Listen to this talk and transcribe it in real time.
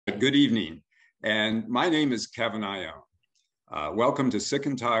Good evening. And my name is Kevin Ione. Welcome to Sick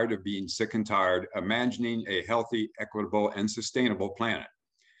and Tired of Being Sick and Tired, Imagining a Healthy, Equitable, and Sustainable Planet.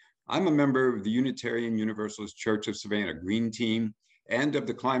 I'm a member of the Unitarian Universalist Church of Savannah Green Team and of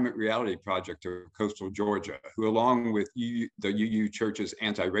the Climate Reality Project of Coastal Georgia, who along with the UU Church's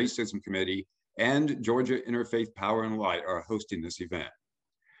Anti-Racism Committee and Georgia Interfaith Power and Light are hosting this event.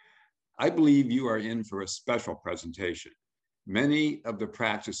 I believe you are in for a special presentation. Many of the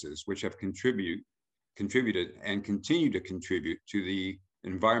practices which have contributed and continue to contribute to the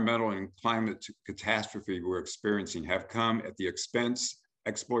environmental and climate catastrophe we're experiencing have come at the expense,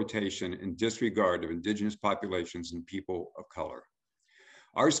 exploitation, and disregard of indigenous populations and people of color.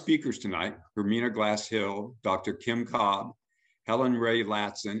 Our speakers tonight, Hermina Glass-Hill, Dr. Kim Cobb, Helen Ray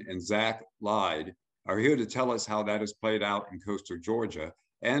Latson, and Zach Lyde, are here to tell us how that has played out in coastal Georgia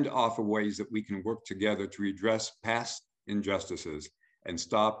and offer ways that we can work together to redress past injustices and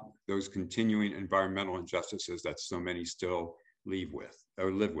stop those continuing environmental injustices that so many still live with.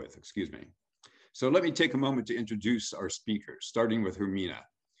 So let me take a moment to introduce our speakers, starting with Hermina.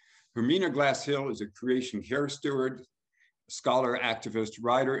 Hermina Glass-Hill is a creation care steward, scholar, activist,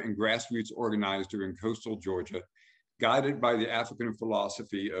 writer, and grassroots organizer in coastal Georgia, guided by the African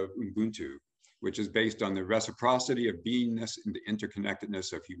philosophy of Ubuntu, which is based on the reciprocity of beingness and the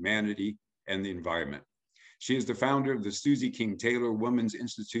interconnectedness of humanity and the environment. She is the founder of the Susie King Taylor Women's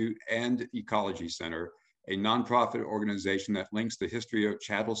Institute and Ecology Center, a nonprofit organization that links the history of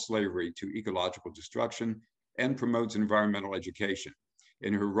chattel slavery to ecological destruction and promotes environmental education.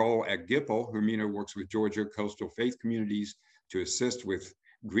 In her role at GIPL, Hermina works with Georgia coastal faith communities to assist with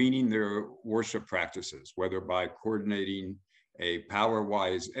greening their worship practices, whether by coordinating a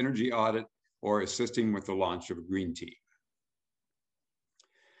power-wise energy audit or assisting with the launch of a green tea.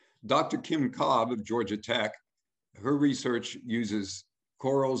 Dr. Kim Cobb of Georgia Tech, her research uses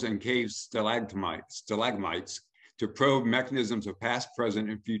corals and cave stalagmites to probe mechanisms of past,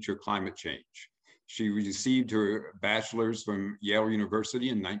 present, and future climate change. She received her bachelor's from Yale University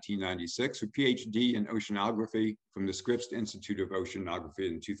in 1996, her PhD in oceanography from the Scripps Institute of Oceanography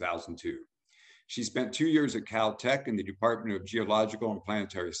in 2002. She spent 2 years at Caltech in the Department of Geological and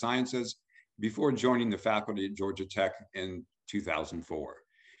Planetary Sciences before joining the faculty at Georgia Tech in 2004.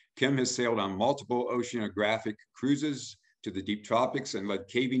 Kim has sailed on multiple oceanographic cruises to the deep tropics and led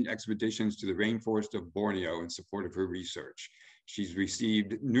caving expeditions to the rainforest of Borneo in support of her research. She's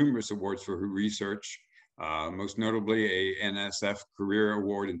received numerous awards for her research, most notably a NSF Career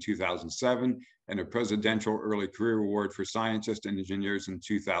Award in 2007 and a Presidential Early Career Award for Scientists and Engineers in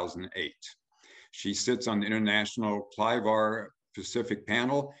 2008. She sits on the International Plivar Pacific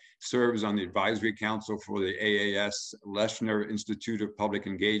Panel, serves on the Advisory Council for the AAS Leshner Institute of Public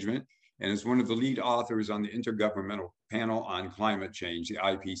Engagement, and is one of the lead authors on the Intergovernmental Panel on Climate Change, the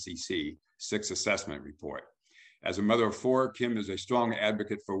IPCC, Sixth Assessment Report. As a mother of four, Kim is a strong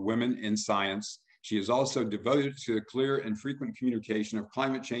advocate for women in science. She is also devoted to the clear and frequent communication of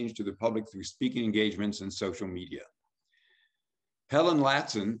climate change to the public through speaking engagements and social media. Helen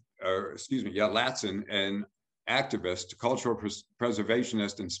Latson, an activist, cultural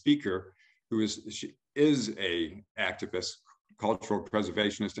preservationist, and speaker who is a activist, cultural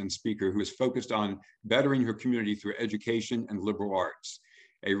preservationist, and speaker who is focused on bettering her community through education and liberal arts.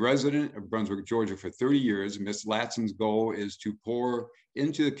 A resident of Brunswick, Georgia for 30 years, Ms. Latson's goal is to pour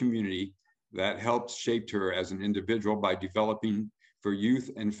into the community that helped shape her as an individual by developing for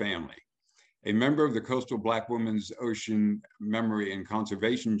youth and family. A member of the Coastal Black Women's Ocean Memory and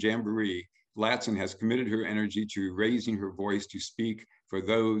Conservation Jamboree, Latson has committed her energy to raising her voice to speak for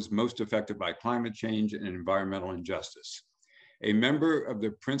those most affected by climate change and environmental injustice. A member of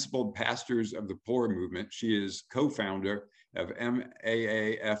the Principled Pastors of the Poor movement, she is co-founder of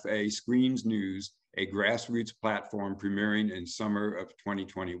MAAFA Screams News, a grassroots platform premiering in summer of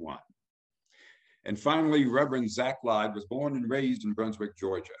 2021. And finally, Reverend Zach Lyde was born and raised in Brunswick,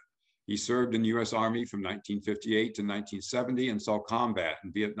 Georgia. He served in the U.S. Army from 1958 to 1970 and saw combat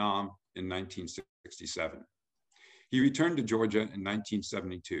in Vietnam in 1967. He returned to Georgia in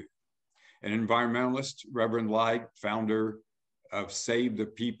 1972. An environmentalist, Reverend Lyde, founder of Save the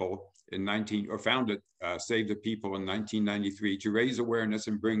People founded Save the People in 1993 to raise awareness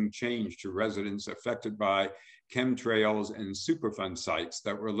and bring change to residents affected by chemtrails and Superfund sites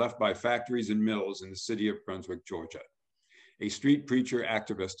that were left by factories and mills in the city of Brunswick, Georgia. A street preacher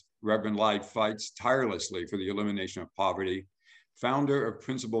activist, Reverend Lyde fights tirelessly for the elimination of poverty. Founder of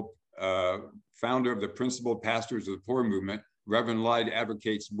the Principled Pastors of the Poor movement, Reverend Lyde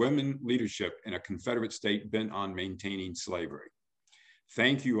advocates women leadership in a Confederate state bent on maintaining slavery.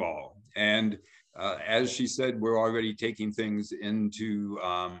 Thank you all. And as she said, we're already taking things into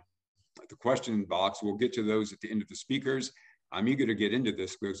the question box. We'll get to those at the end of the speakers. I'm eager to get into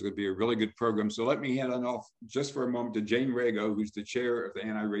this because it's going to be a really good program. So let me hand it off just for a moment to Jane Rago, who's the chair of the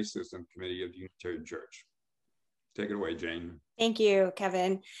Anti-Racism Committee of the Unitarian Church. Take it away, Jane. Thank you,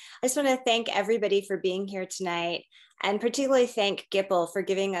 Kevin. I just want to thank everybody for being here tonight, and particularly thank Equitable for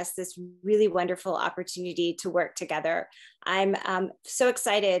giving us this really wonderful opportunity to work together. I'm so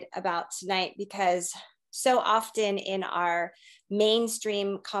excited about tonight because so often in our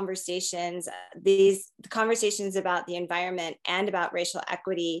mainstream conversations, the conversations about the environment and about racial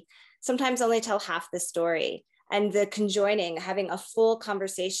equity sometimes only tell half the story. And the conjoining, having a full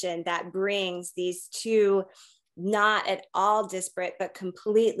conversation that brings these two not at all disparate, but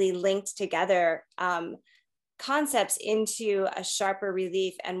completely linked together concepts into a sharper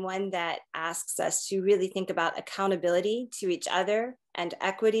relief, and one that asks us to really think about accountability to each other and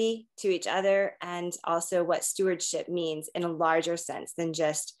equity to each other, and also what stewardship means in a larger sense than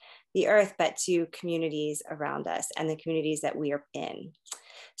just the earth, but to communities around us and the communities that we are in.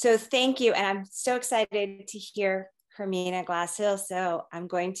 So thank you. And I'm so excited to hear Hermina Glasshill. So I'm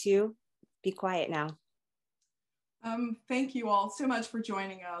going to be quiet now. Thank you all so much for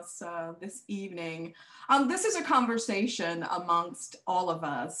joining us this evening. This is a conversation amongst all of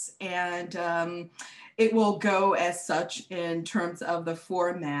us, and it will go as such in terms of the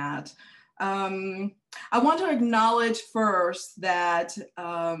format. I want to acknowledge first that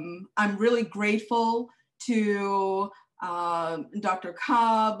I'm really grateful to Dr.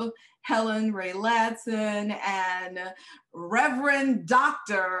 Cobb, Helen Ray Ladson, and Reverend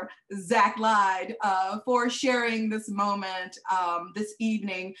Dr. Zach Lyde for sharing this moment this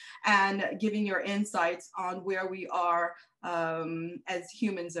evening and giving your insights on where we are as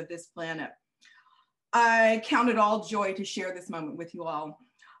humans of this planet. I count it all joy to share this moment with you all.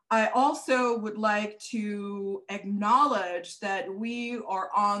 I also would like to acknowledge that we are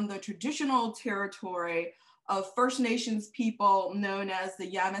on the traditional territory of First Nations people known as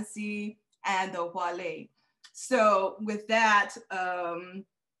the Yamasee and the Wale. So with that,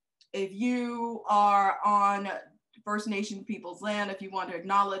 if you are on First Nation people's land, if you want to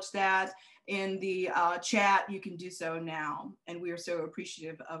acknowledge that in the chat, you can do so now. And we are so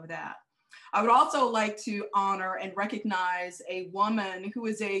appreciative of that. I would also like to honor and recognize a woman who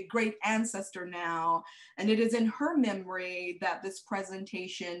is a great ancestor now, and it is in her memory that this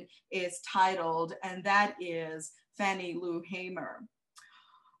presentation is titled, and that is Fannie Lou Hamer.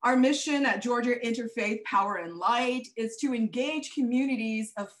 Our mission at Georgia Interfaith Power and Light is to engage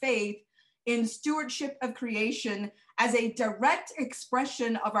communities of faith in stewardship of creation as a direct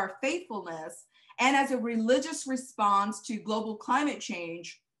expression of our faithfulness and as a religious response to global climate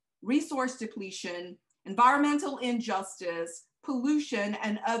change, resource depletion, environmental injustice, pollution,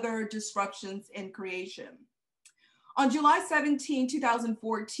 and other disruptions in creation. On July 17,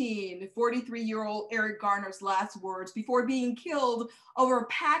 2014, 43-year-old Eric Garner's last words before being killed over a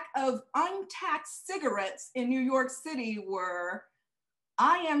pack of untaxed cigarettes in New York City were,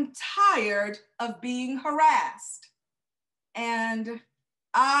 "I am tired of being harassed, and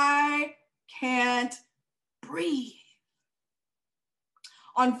I can't breathe."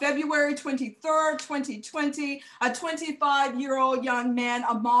 On February 23rd, 2020, a 25-year-old young man,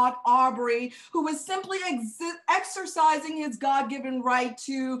 Ahmaud Arbery, who was simply exercising his God-given right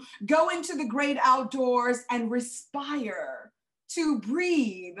to go into the great outdoors and respire, to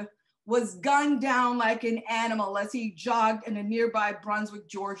breathe, was gunned down like an animal as he jogged in a nearby Brunswick,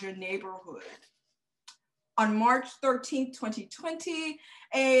 Georgia neighborhood. On March 13, 2020,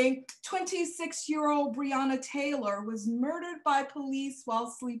 a 26-year-old Breonna Taylor was murdered by police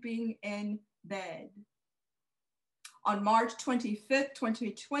while sleeping in bed. On March 25th,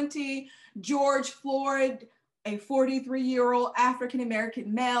 2020, George Floyd, a 43-year-old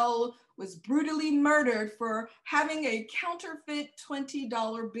African-American male, was brutally murdered for having a counterfeit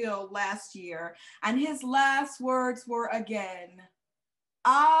 $20 bill last year. And his last words were again,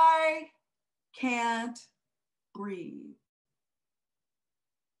 "I can't breathe."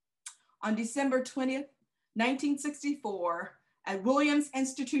 On December 20th, 1964, at Williams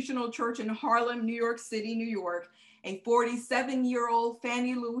Institutional Church in Harlem, New York City, New York, a 47-year-old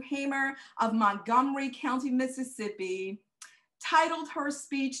Fannie Lou Hamer of Montgomery County, Mississippi, titled her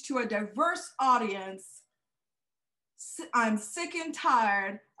speech to a diverse audience, "I'm sick and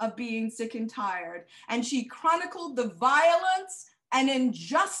tired of being sick and tired." And she chronicled the violence and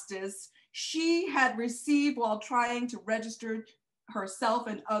injustice she had received while trying to register herself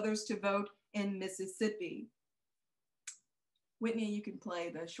and others to vote in Mississippi. Whitney, you can play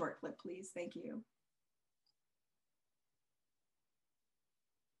the short clip, please. Thank you.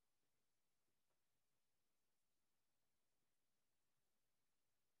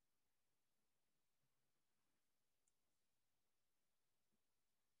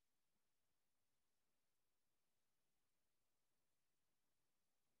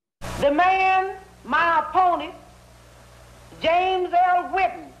 The man, my opponent, James L.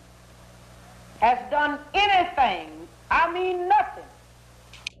 Whitten, has done anything, I mean nothing,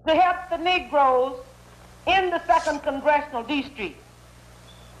 to help the Negroes in the 2nd Congressional District.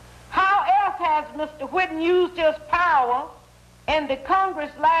 How else has Mr. Whitten used his power in the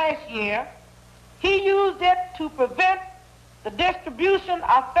Congress last year? He used it to prevent the distribution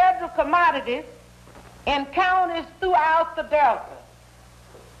of federal commodities in counties throughout the Delta,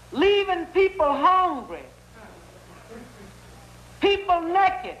 leaving people hungry, people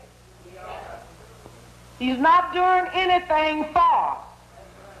naked. He's not doing anything for us.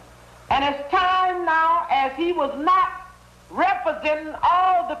 And it's time now, as he was not representing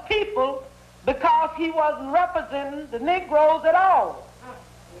all the people because he wasn't representing the Negroes at all.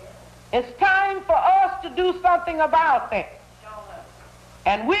 It's time for us to do something about that.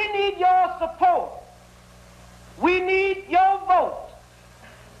 And we need your support. We need your vote.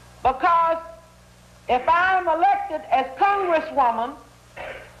 Because if I'm elected as Congresswoman,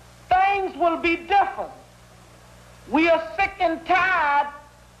 things will be different. We are sick and tired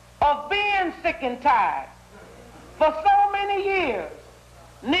of being sick and tired. For so many years,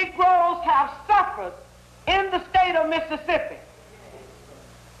 Negroes have suffered in the state of Mississippi.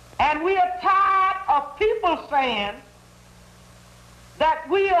 And we are tired of people saying that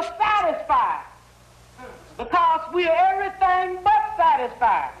we are satisfied because we are everything but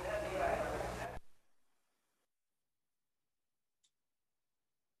satisfied.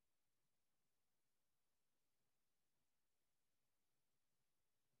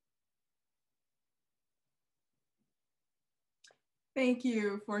 Thank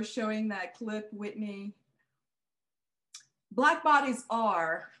you for showing that clip, Whitney. Black bodies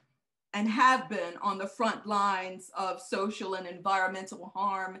are and have been on the front lines of social and environmental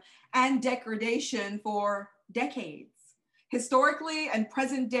harm and degradation for decades. Historically and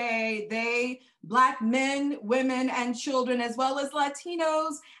present day, they, Black men, women, and children, as well as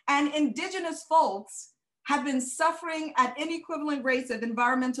Latinos and indigenous folks, have been suffering at inequivalent rates of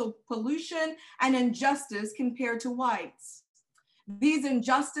environmental pollution and injustice compared to whites. These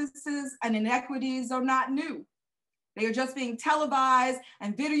injustices and inequities are not new. They are just being televised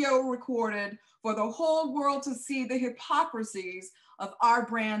and video recorded for the whole world to see the hypocrisies of our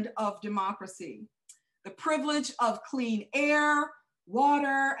brand of democracy. The privilege of clean air,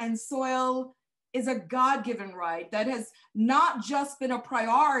 water, and soil is a God-given right that has not just been a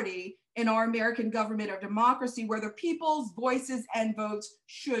priority in our American government of democracy, where the people's voices and votes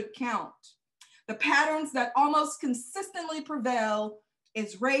should count. The patterns that almost consistently prevail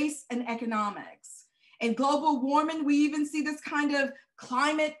is race and economics. In global warming, we even see this kind of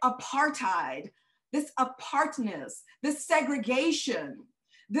climate apartheid, this apartness, this segregation.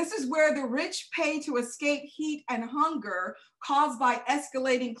 This is where the rich pay to escape heat and hunger caused by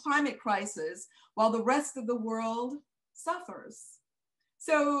escalating climate crisis, while the rest of the world suffers.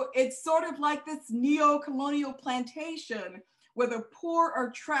 So it's sort of like this neo-colonial plantation where the poor are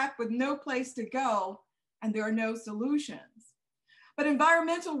trapped with no place to go and there are no solutions. But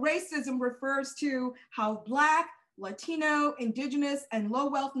environmental racism refers to how Black, Latino, Indigenous, and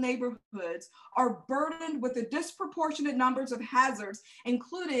low-wealth neighborhoods are burdened with the disproportionate numbers of hazards,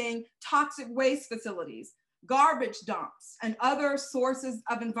 including toxic waste facilities, garbage dumps, and other sources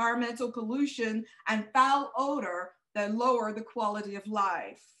of environmental pollution and foul odor that lower the quality of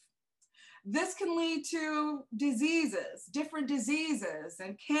life. This can lead to diseases, different diseases,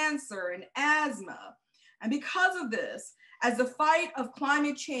 and cancer and asthma. And because of this, as the fight of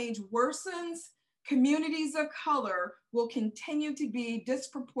climate change worsens, communities of color will continue to be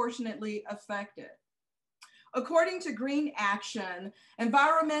disproportionately affected. According to Green Action,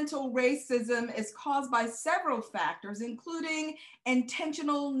 environmental racism is caused by several factors, including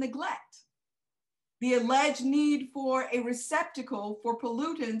intentional neglect, the alleged need for a receptacle for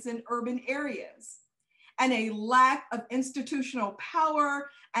pollutants in urban areas, and a lack of institutional power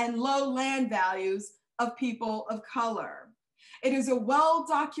and low land values of people of color. It is a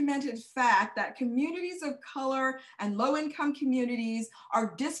well-documented fact that communities of color and low-income communities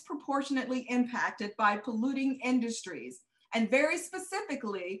are disproportionately impacted by polluting industries, and very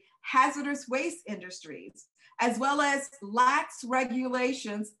specifically, hazardous waste industries, as well as lax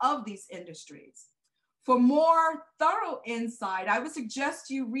regulations of these industries. For more thorough insight, I would suggest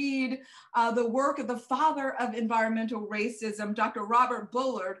you read the work of the father of environmental racism, Dr. Robert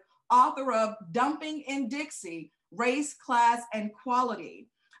Bullard, author of Dumping in Dixie, Race, Class, and Quality.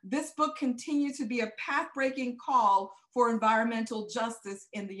 This book continues to be a path-breaking call for environmental justice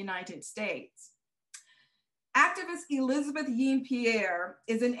in the United States. Activist Elizabeth Yean Pierre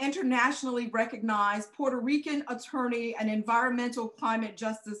is an internationally recognized Puerto Rican attorney and environmental climate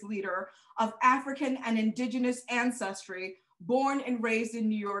justice leader of African and indigenous ancestry, born and raised in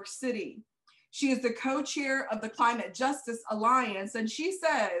New York City. She is the co-chair of the Climate Justice Alliance, and she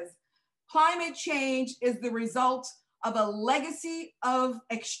says, climate change is the result of a legacy of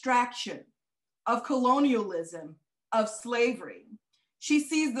extraction, of colonialism, of slavery. She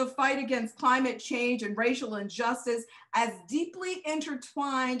sees the fight against climate change and racial injustice as deeply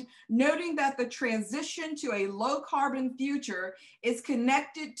intertwined, noting that the transition to a low carbon future is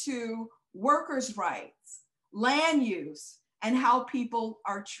connected to workers' rights, land use, and how people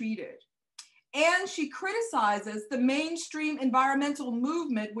are treated. And she criticizes the mainstream environmental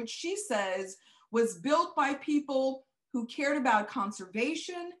movement, which she says was built by people who cared about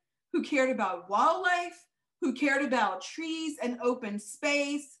conservation, who cared about wildlife, who cared about trees and open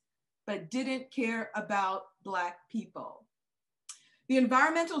space, but didn't care about Black people. The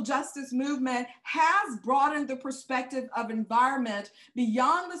environmental justice movement has broadened the perspective of environment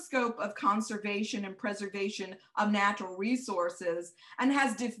beyond the scope of conservation and preservation of natural resources, and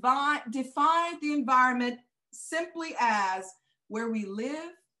has defined the environment simply as where we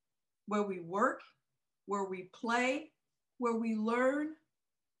live, where we work, where we play, where we learn,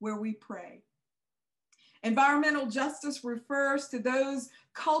 where we pray. Environmental justice refers to those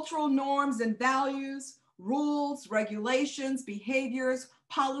cultural norms and values, rules, regulations, behaviors,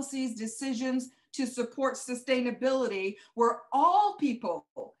 policies, decisions to support sustainability, where all people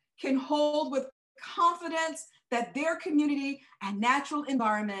can hold with confidence that their community and natural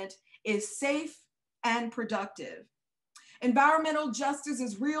environment is safe and productive. Environmental justice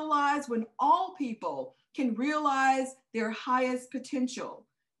is realized when all people can realize their highest potential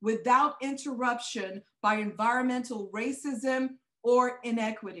without interruption by environmental racism or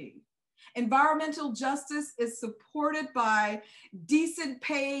inequity. Environmental justice is supported by decent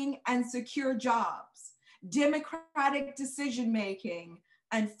paying and secure jobs, democratic decision-making,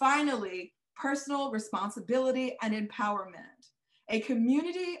 and finally, personal responsibility and empowerment. A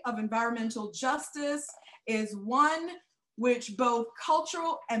community of environmental justice is one which both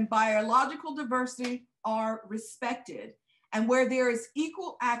cultural and biological diversity are respected, and where there is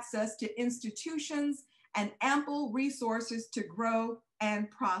equal access to institutions and ample resources to grow and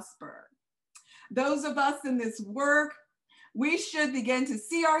prosper. Those of us in this work, we should begin to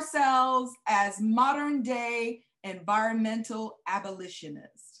see ourselves as modern day environmental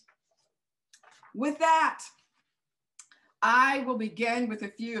abolitionists. With that, I will begin with a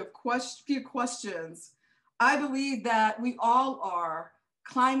few questions. I believe that we all are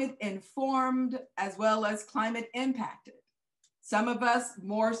climate informed as well as climate impacted. Some of us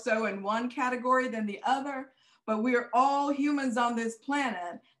more so in one category than the other, but we're all humans on this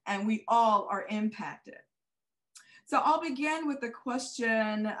planet and we all are impacted. So I'll begin with the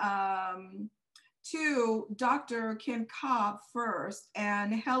question to Dr. Kim Cobb first,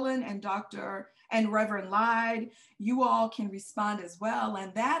 and Helen and Dr. and Reverend Lyde, you all can respond as well.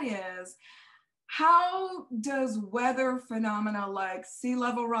 And that is, how does weather phenomena like sea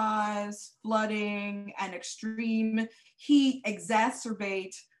level rise, flooding, and extreme heat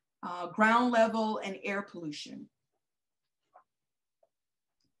exacerbate ground level and air pollution?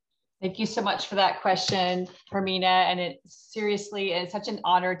 Thank you so much for that question, Hermina. And it's such an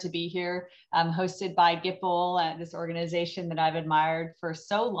honor to be here, hosted by Equitable, this organization that I've admired for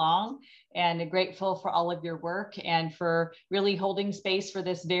so long, and grateful for all of your work and for really holding space for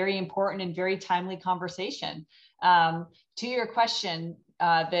this very important and very timely conversation. To your question,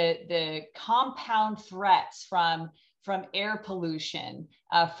 the compound threats from air pollution,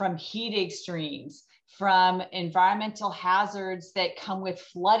 from heat extremes, from environmental hazards that come with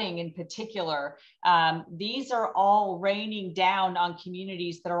flooding in particular. These are all raining down on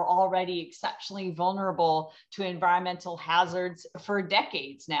communities that are already exceptionally vulnerable to environmental hazards for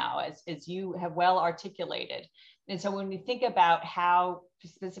decades now, as you have well articulated. And so when we think about how,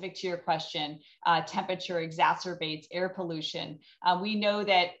 specific to your question, temperature exacerbates air pollution, we know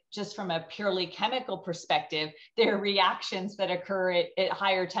that just from a purely chemical perspective, there are reactions that occur at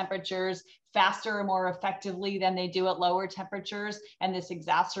higher temperatures faster and more effectively than they do at lower temperatures. And this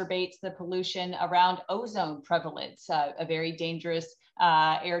exacerbates the pollution around ozone prevalence, a very dangerous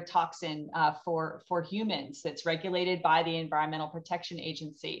air toxin for humans that's regulated by the Environmental Protection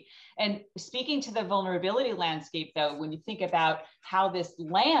Agency. And speaking to the vulnerability landscape, though, when you think about how this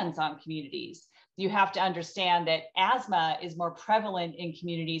lands on communities, you have to understand that asthma is more prevalent in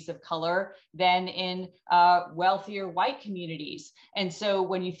communities of color than in wealthier white communities. And so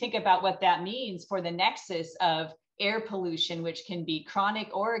when you think about what that means for the nexus of air pollution, which can be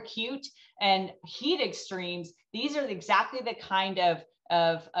chronic or acute, and heat extremes. These are exactly the kind of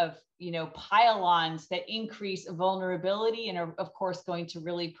pile-ons that increase vulnerability and are, of course, going to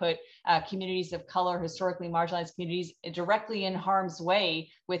really put communities of color, historically marginalized communities, directly in harm's way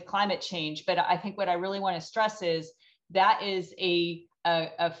with climate change. But I think what I really want to stress is that is a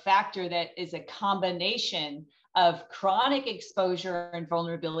factor that is a combination of chronic exposure and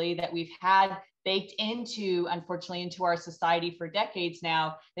vulnerability that we've had baked into, unfortunately, into our society for decades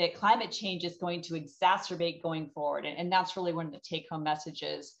now, that climate change is going to exacerbate going forward. And that's really one of the take-home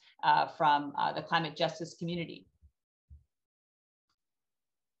messages from the climate justice community.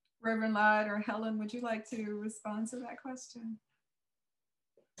 Reverend Lott or Helen, would you like to respond to that question?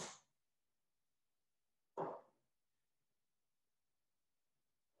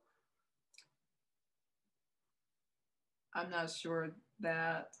 I'm not sure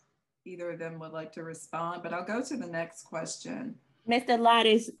that either of them would like to respond, but I'll go to the next question. Mr. Lott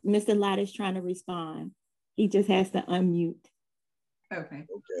is trying to respond. He just has to unmute. Okay.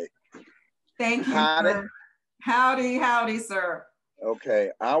 Okay. Thank you. Howdy. Howdy, sir.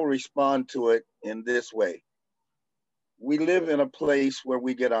 Okay, I'll respond to it in this way. We live in a place where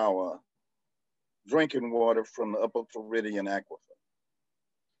we get our drinking water from the Upper Floridian Aquifer.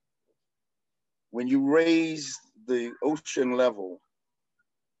 When you raise the ocean level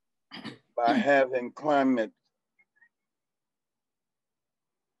by having climate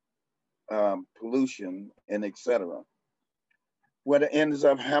pollution and etc., what ends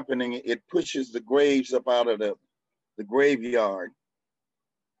up happening, it pushes the graves up out of the graveyard,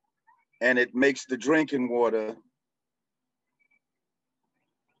 and it makes the drinking water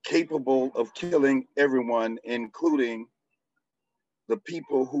capable of killing everyone, including the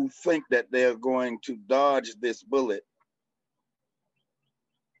people who think that they're going to dodge this bullet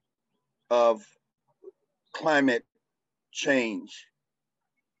of climate change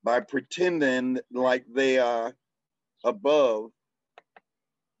by pretending like they are above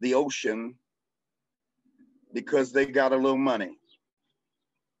the ocean because they got a little money.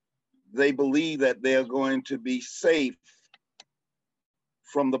 They believe that they're going to be safe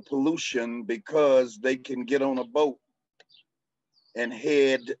from the pollution because they can get on a boat and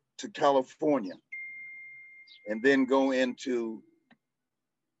head to California and then go into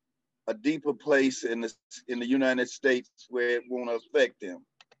a deeper place in the United States where it won't affect them.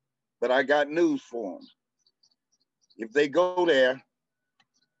 But I got news for them. If they go there,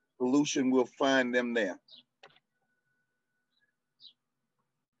 pollution will find them there.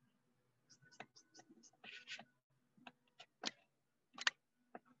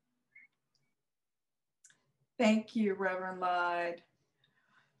 Thank you, Reverend Lott.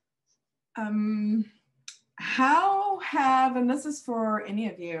 How have, and this is for any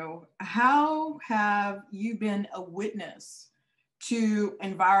of you, how have you been a witness to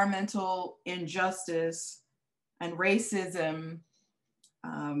environmental injustice and racism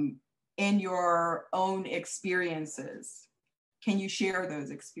in your own experiences? Can you share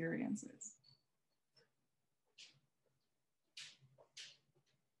those experiences?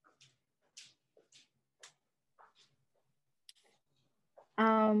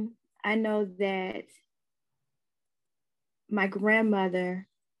 I know that my grandmother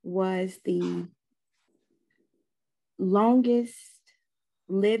was the longest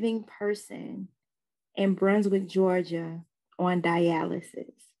living person in Brunswick, Georgia on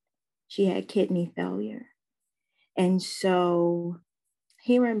dialysis. She had kidney failure. And so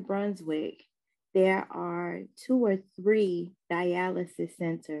here in Brunswick, there are 2 or 3 dialysis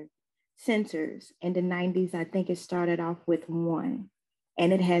centers. In the 90s, I think it started off with 1,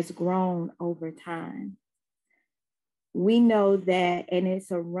 and it has grown over time. We know that, and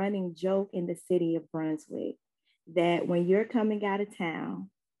it's a running joke in the city of Brunswick, that when you're coming from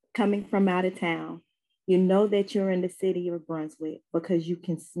out of town, you know that you're in the city of Brunswick because you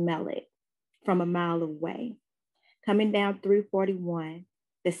can smell it from a mile away. Coming down 341,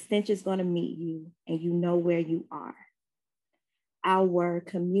 the stench is going to meet you and you know where you are. Our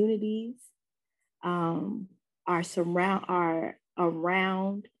communities are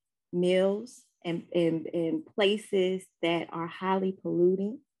around mills and places that are highly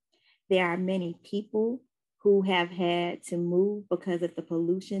polluting. There are many people who have had to move because of the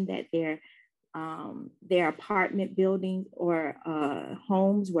pollution that their apartment buildings or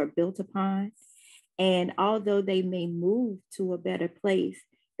homes were built upon. And although they may move to a better place,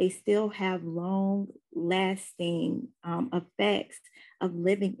 they still have long-lasting effects of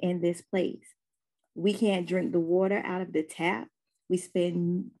living in this place. We can't drink the water out of the tap. We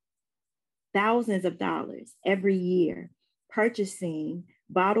spend thousands of dollars every year purchasing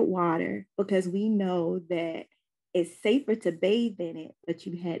bottled water because we know that it's safer to bathe in it, but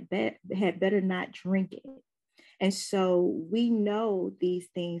you had better not drink it. And so we know these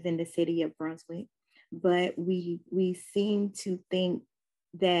things in the city of Brunswick, but we seem to think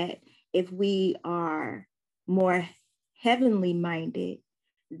that if we are more heavenly minded,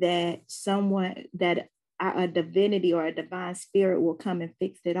 that a divinity or a divine spirit will come and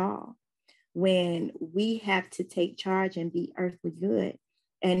fix it all, when we have to take charge and be earthly good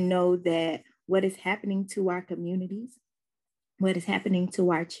and know that what is happening to our communities, what is happening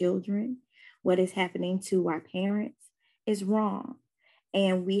to our children, what is happening to our parents is wrong.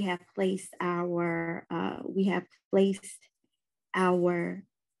 And we have placed our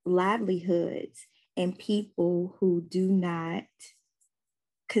livelihoods in people who do not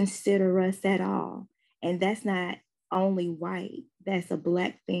consider us at all. And that's not only white, that's a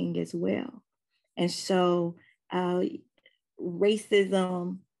Black thing as well. And so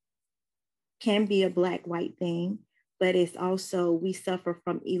racism can be a Black-white thing, but it's also, we suffer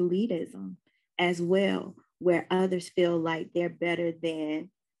from elitism as well, where others feel like they're better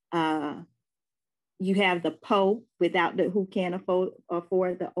than, you have the po without the, who can't afford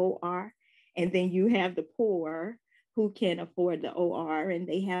the OR, and then you have the poor who can afford the OR and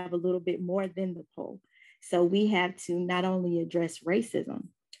they have a little bit more than the po. So we have to not only address racism,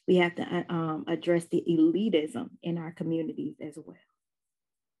 we have to address the elitism in our communities as well.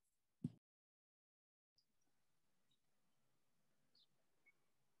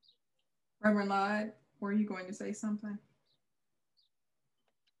 Reverend Lloyd, were you going to say something?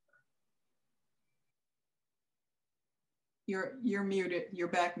 You're muted, you're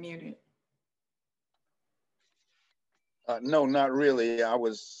back muted. No, not really. I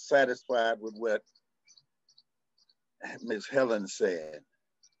was satisfied with what Ms. Helen said.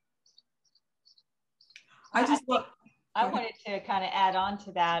 I wanted to kind of add on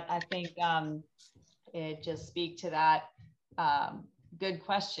to that. I think it just speak to that good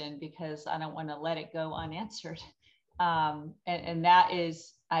question, because I don't want to let it go unanswered. And that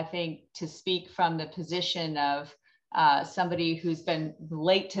is, I think, to speak from the position of somebody who's been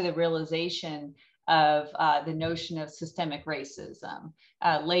late to the realization of the notion of systemic racism,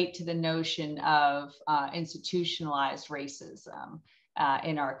 late to the notion of institutionalized racism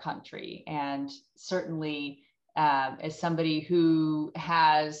in our country. And certainly as somebody who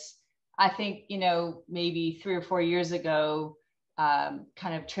has, I think, maybe 3 or 4 years ago,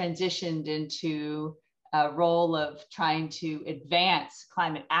 kind of transitioned into a role of trying to advance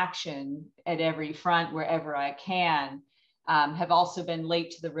climate action at every front wherever I can, have also been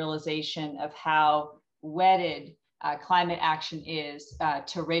late to the realization of how wedded climate action is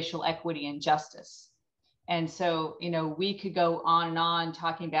to racial equity and justice. And so, we could go on and on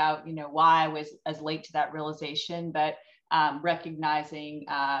talking about, why I was as late to that realization, but recognizing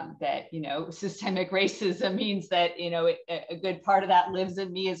that, systemic racism means that, a good part of that lives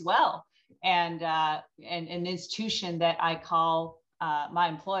in me as well. And an institution that I call my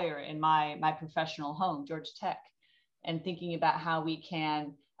employer in my professional home, Georgia Tech, and thinking about how we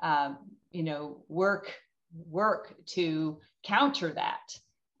can, work to counter that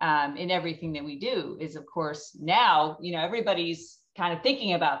in everything that we do is, of course, now, everybody's kind of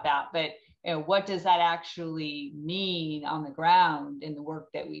thinking about that, but what does that actually mean on the ground in the work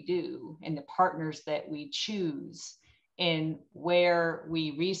that we do, in the partners that we choose, in where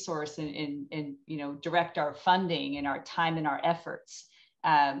we resource and direct our funding and our time and our efforts.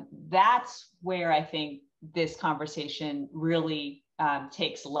 That's where I think this conversation really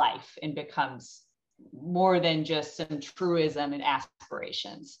takes life and becomes more than just some truism and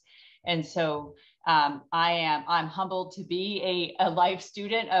aspirations. And so I'm humbled to be a life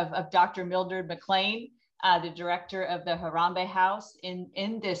student of Dr. Mildred McLean, the director of the Harambe House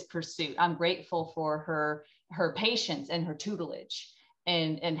in this pursuit. I'm grateful for her patience and her tutelage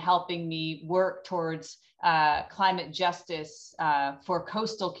and helping me work towards climate justice for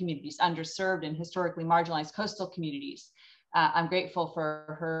coastal communities, underserved and historically marginalized coastal communities. I'm grateful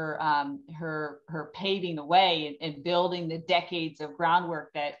for her paving the way and building the decades of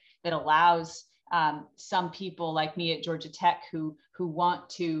groundwork that allows some people like me at Georgia Tech who want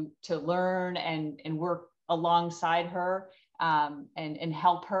to learn and work alongside her and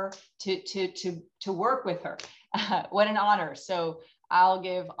help her to work with her. What an honor. So I'll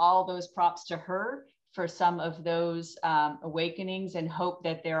give all those props to her for some of those awakenings, and hope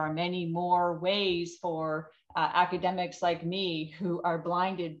that there are many more ways for academics like me who are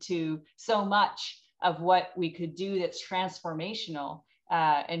blinded to so much of what we could do that's transformational,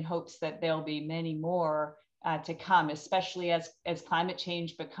 in hopes that there'll be many more to come, especially as climate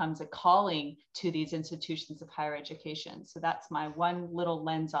change becomes a calling to these institutions of higher education. So that's my one little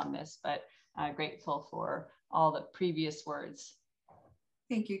lens on this, but grateful for all the previous words.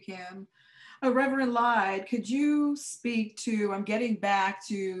 Thank you, Kim. Reverend Lyde, could you speak to, I'm getting back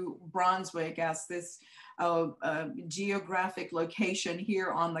to Brunswick as this geographic location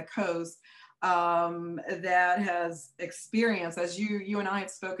here on the coast that has experienced, as you and I have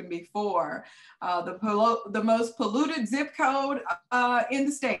spoken before, the most polluted zip code in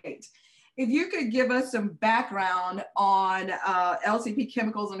the state. If you could give us some background on LCP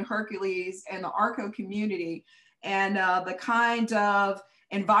Chemicals and Hercules and the ARCO community and the kind of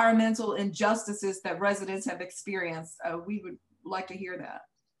environmental injustices that residents have experienced, we would like to hear that.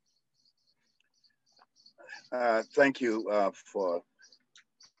 Thank you for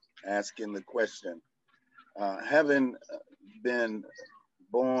asking the question. Having been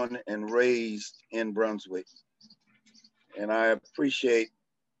born and raised in Brunswick, and I appreciate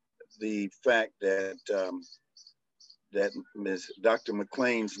the fact that that Dr.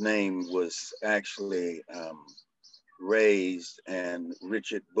 McLean's name was actually raised and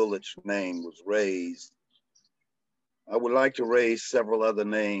Richard Bullitt's name was raised. I would like to raise several other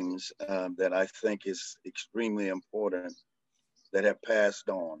names that I think is extremely important that have passed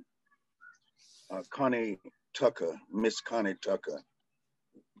on. Connie Tucker, Miss Connie Tucker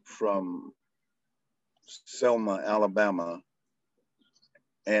from Selma, Alabama,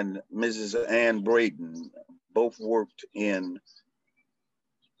 and Mrs. Ann Braden both worked in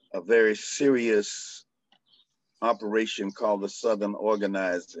a very serious operation called the Southern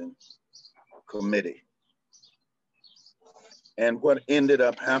Organizing Committee. And what ended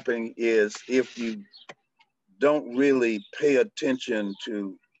up happening is if you don't really pay attention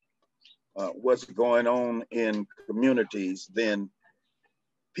to what's going on in communities, then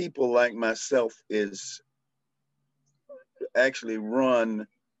people like myself is actually run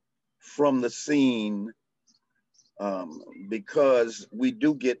from the scene because we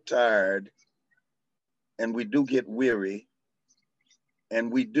do get tired and we do get weary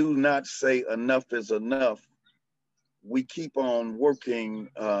and we do not say enough is enough. We keep on working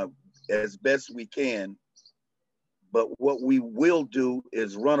as best we can, but what we will do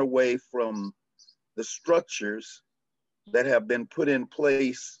is run away from the structures that have been put in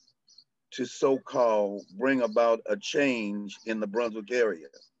place to so-called bring about a change in the Brunswick area.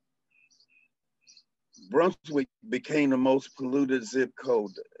 Brunswick became the most polluted zip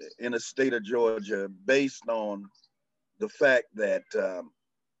code in the state of Georgia based on the fact that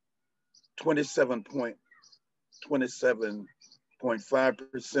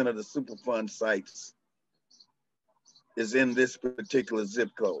 27.5% of the Superfund sites is in this particular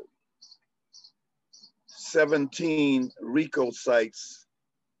zip code. 17 RICO sites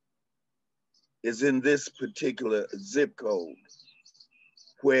is in this particular zip code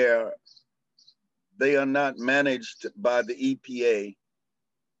where they are not managed by the EPA,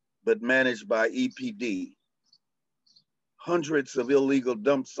 but managed by EPD. Hundreds of illegal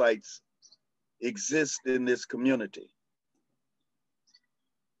dump sites exist in this community.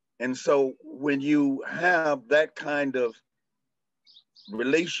 And so when you have that kind of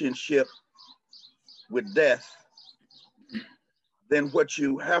relationship with death, then what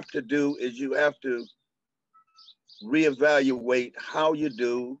you have to do is you have to reevaluate how you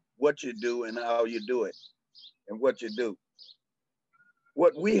do, what you do, and how you do it, and what you do.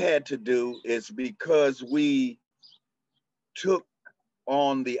 What we had to do is because we took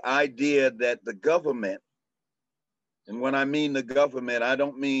on the idea that the government, and when I mean the government, I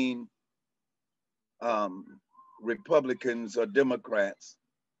don't mean Republicans or Democrats.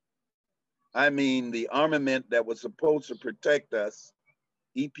 I mean the armament that was supposed to protect us,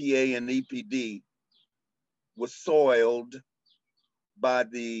 EPA and EPD, was soiled by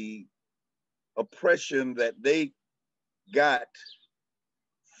the oppression that they got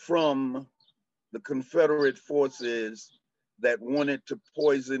from the Confederate forces that wanted to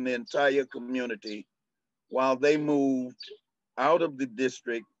poison the entire community while they moved out of the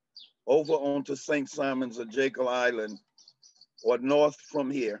district over onto St. Simons or Jekyll Island or north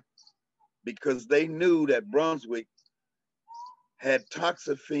from here, because they knew that Brunswick had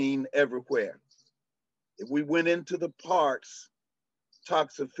toxaphene everywhere. If we went into the parks,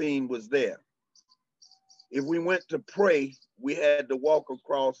 toxaphene was there. If we went to pray, we had to walk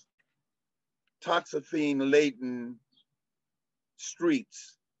across toxaphene-laden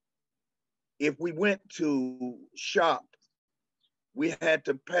streets. If we went to shop, we had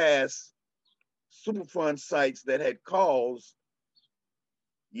to pass Superfund sites that had caused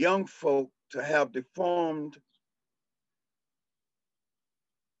young folk to have deformed,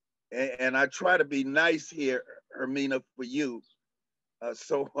 and I try to be nice here, Hermina, for you.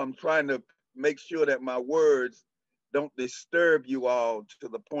 So I'm trying to make sure that my words don't disturb you all to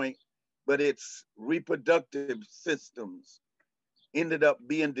the point, but its reproductive systems ended up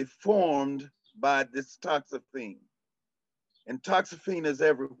being deformed by this toxaphene. And toxaphene is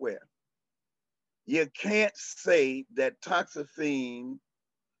everywhere. You can't say that toxaphene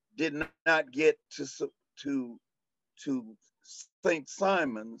did not get to St.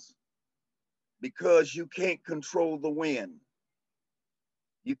 Simon's because you can't control the wind.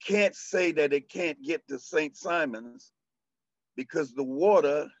 You can't say that it can't get to St. Simon's because the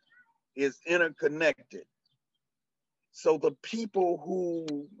water is interconnected. So the people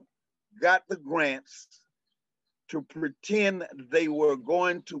who got the grants to pretend they were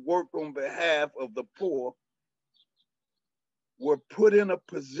going to work on behalf of the poor were put in a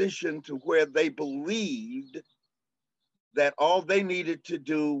position to where they believed that all they needed to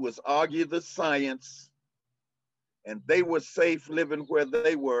do was argue the science, and they were safe living where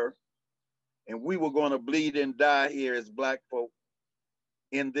they were, and we were going to bleed and die here as Black folk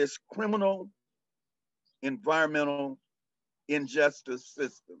in this criminal environmental injustice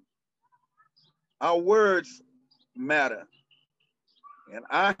system. Our words matter. And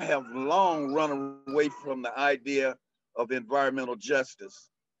I have long run away from the idea of environmental justice.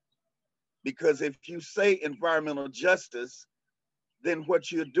 Because if you say environmental justice, then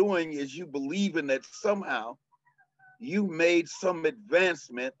what you're doing is you believing that somehow you made some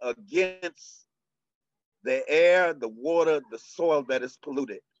advancement against the air, the water, the soil that is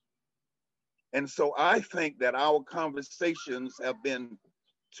polluted. And so I think that our conversations have been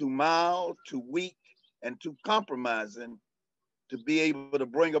too mild, too weak, and too compromising to be able to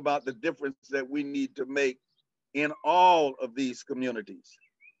bring about the difference that we need to make in all of these communities.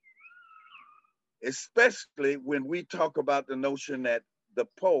 Especially when we talk about the notion that the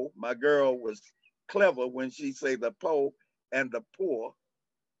po, my girl was clever when she say the po and the poor.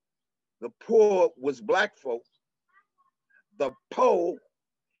 The poor was Black folk. The po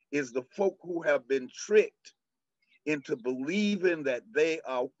is the folk who have been tricked into believing that they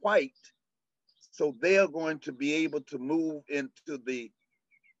are white, so they're going to be able to move into the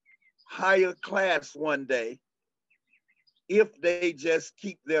higher class one day if they just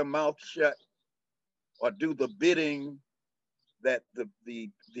keep their mouth shut or do the bidding that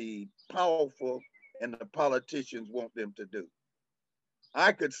the powerful and the politicians want them to do.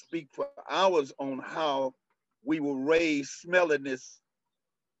 I could speak for hours on how we were raised smelling this.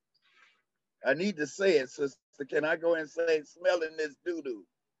 I need to say it, sister. Can I go and say smelling this doo-doo?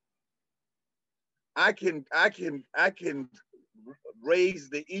 I can raise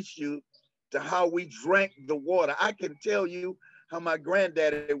the issue to how we drank the water. I can tell you how my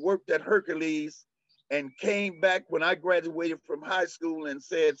granddaddy worked at Hercules and came back when I graduated from high school and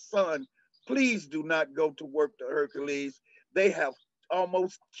said, son, please do not go to work to Hercules. They have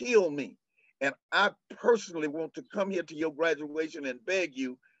almost killed me. And I personally want to come here to your graduation and beg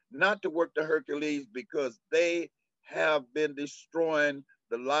you not to work to Hercules because they have been destroying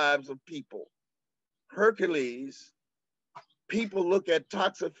the lives of people. Hercules, people look at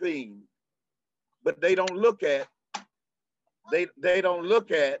toxaphene, but they don't look at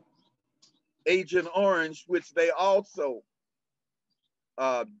Agent Orange, which they also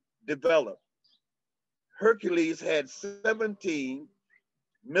developed. Hercules had 17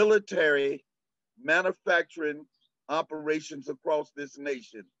 military manufacturing operations across this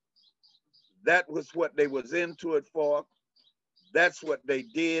nation. That was what they was into it for. That's what they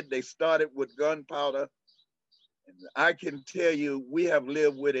did. They started with gunpowder. And I can tell you, we have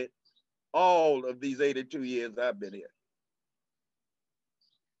lived with it all of these 82 years I've been here.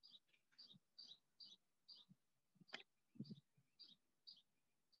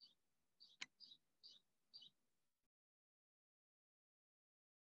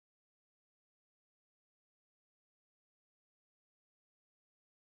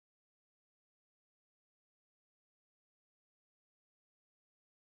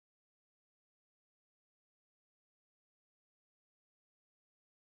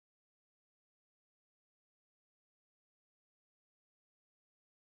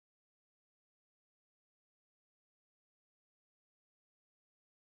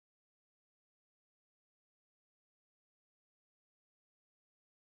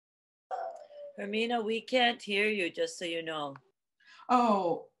 Hermina, we can't hear you, just so you know.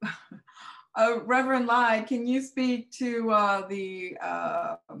 Oh, Reverend Lyde, can you speak to the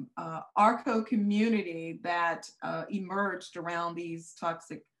ARCO community that emerged around these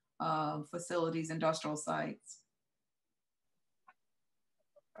toxic facilities, industrial sites?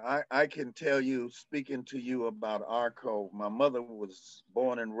 I can tell you, speaking to you about ARCO, my mother was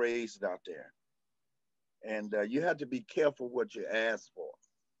born and raised out there. And you had to be careful what you ask for.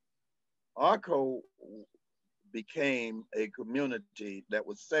 ARCO, became a community that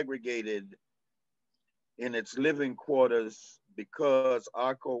was segregated in its living quarters because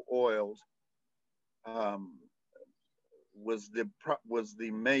Arco Oil was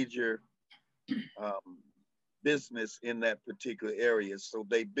the major business in that particular area. So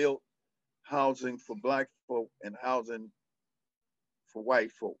they built housing for Black folk and housing for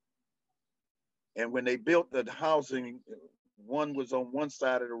white folk. And when they built the housing, one was on one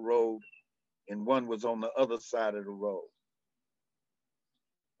side of the road and one was on the other side of the road.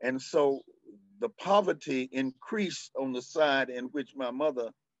 And so the poverty increased on the side in which my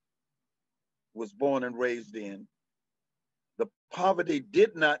mother was born and raised in. The poverty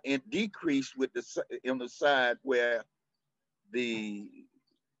did not decrease with on the side where the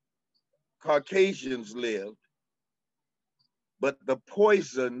Caucasians lived, but the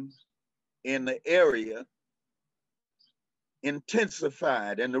poison in the area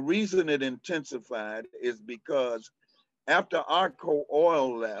intensified. And the reason it intensified is because after Arco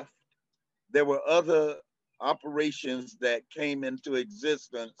Oil left, there were other operations that came into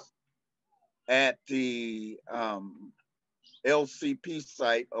existence at the LCP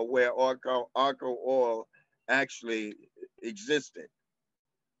site, or where Arco Oil actually existed.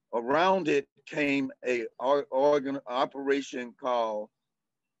 Around it came a operation called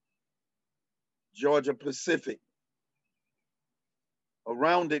Georgia Pacific.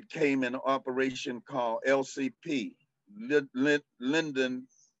 Around it came an operation called LCP, Linden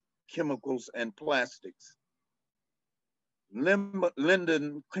Chemicals and Plastics.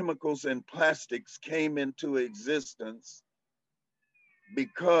 Linden Chemicals and Plastics came into existence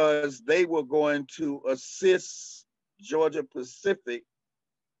because they were going to assist Georgia Pacific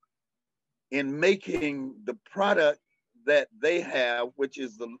in making the product that they have, which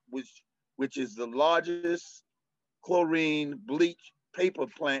is the largest chlorine bleach paper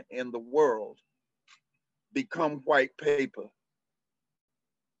plant in the world, become white paper.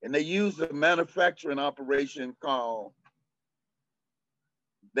 And they used a manufacturing operation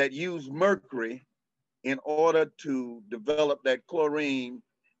that used mercury in order to develop that chlorine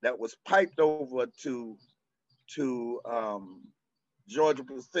that was piped over to Georgia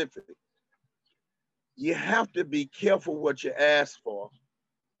Pacific. You have to be careful what you ask for,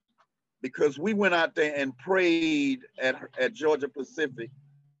 because we went out there and prayed at Georgia Pacific,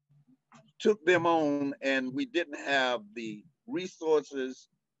 took them on, and we didn't have the resources,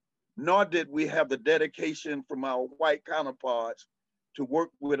 nor did we have the dedication from our white counterparts to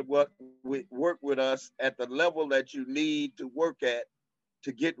work with us at the level that you need to work at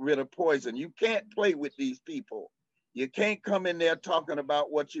to get rid of poison. You can't play with these people. You can't come in there talking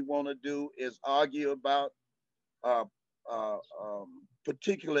about what you want to do is argue about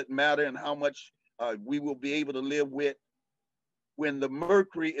particulate matter and how much we will be able to live with, when the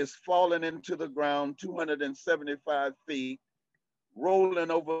mercury is falling into the ground 275 feet,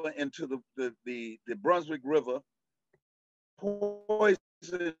 rolling over into the Brunswick River,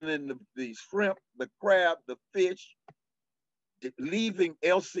 poisoning the shrimp, the crab, the fish, leaving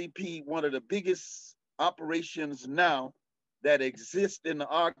LCP one of the biggest operations now that exist in the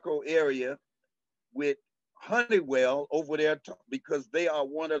Arco area, with Honeywell over there, because they are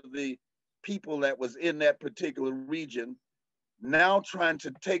one of the people that was in that particular region, now trying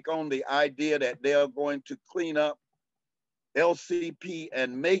to take on the idea that they are going to clean up LCP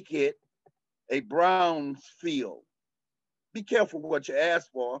and make it a brown field. Be careful what you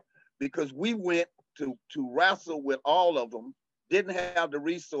ask for, because we went to wrestle with all of them, didn't have the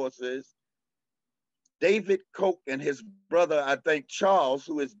resources. David Koch and his brother, I think Charles,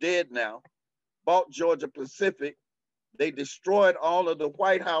 who is dead now, bought Georgia Pacific. They destroyed all of the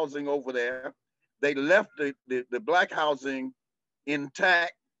white housing over there. They left the black housing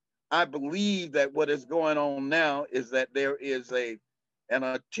intact. I believe that what is going on now is that there is an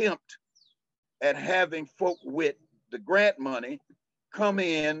attempt at having folk with the grant money come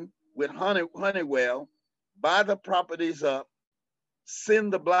in with Honeywell, buy the properties up,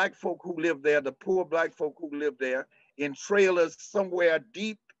 send the black folk who live there, the poor black folk who live there, in trailers somewhere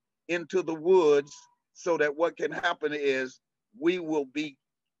deep into the woods, so that what can happen is we will be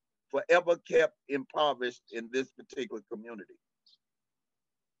forever kept impoverished in this particular community.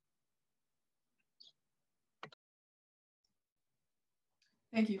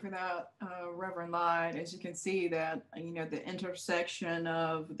 Thank you for that, Reverend Lyde. As you can see, that the intersection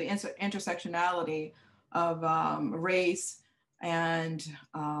of the intersectionality of race and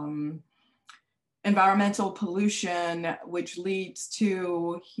environmental pollution, which leads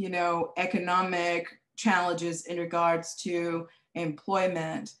to economic challenges in regards to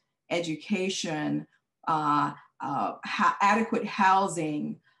employment, education, adequate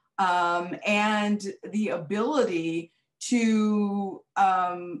housing, and the ability to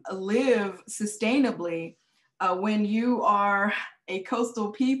live sustainably when you are a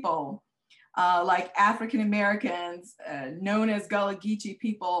coastal people, like African Americans, known as Gullah Geechee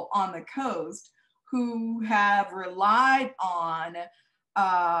people on the coast, who have relied on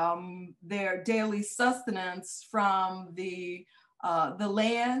their daily sustenance from the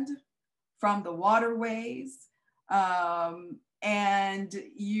land, from the waterways, and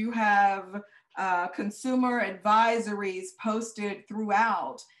you have consumer advisories posted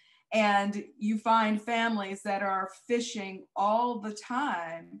throughout, and you find families that are fishing all the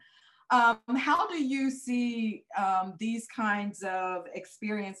time. How do you see these kinds of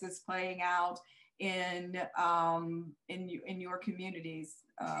experiences playing out in your communities,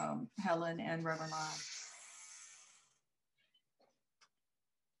 Helen and Reverend Lyon?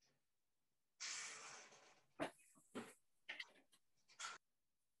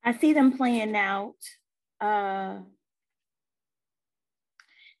 I see them playing out. I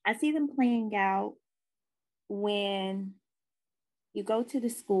see them playing out when you go to the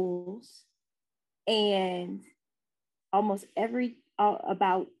schools and almost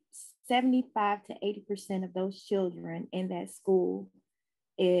about 75 to 80% of those children in that school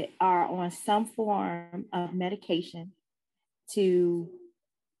are on some form of medication to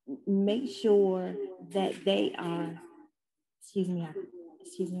make sure that they are, excuse me.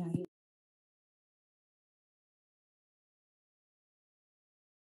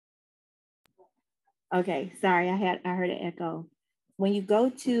 Okay, sorry, I heard an echo. When you go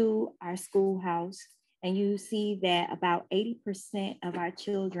to our schoolhouse and you see that about 80% of our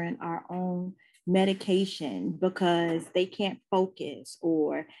children are on medication because they can't focus,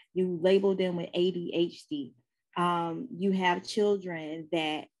 or you label them with ADHD. You have children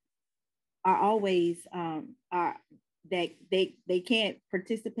that are always that they can't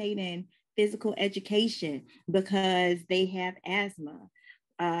participate in physical education because they have asthma.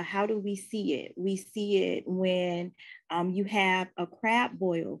 How do we see it? We see it when you have a crab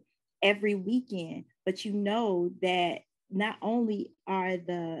boil every weekend, but you know that not only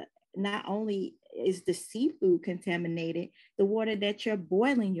is the seafood contaminated, the water that you're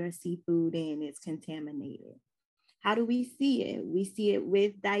boiling your seafood in is contaminated. How do we see it? We see it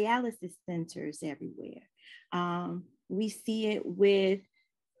with dialysis centers everywhere. We see it with,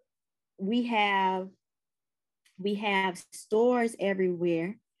 we have stores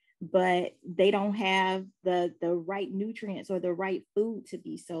everywhere, but they don't have the right nutrients or the right food to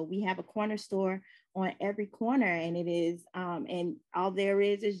be. So we have a corner store on every corner, and it is and all there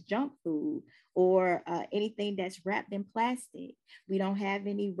is junk food or anything that's wrapped in plastic. We don't have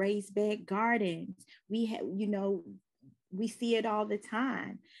any raised bed gardens. We have, we see it all the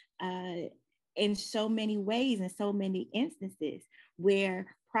time in so many ways, in so many instances where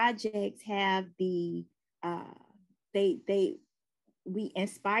projects have the we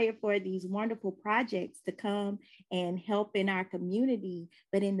inspire for these wonderful projects to come and help in our community,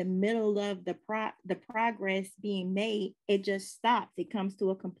 but in the middle of the progress being made, it just stops. It comes to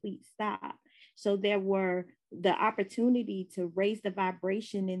a complete stop. So there were the opportunity to raise the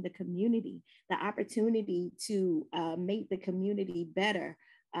vibration in the community, the opportunity to make the community better.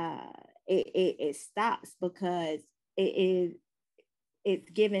 It stops because it's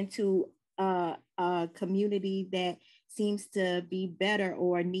given to a community that seems to be better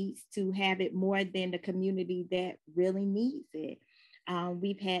or needs to have it more than the community that really needs it.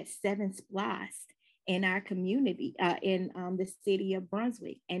 We've had 7 splosts in our community, in the city of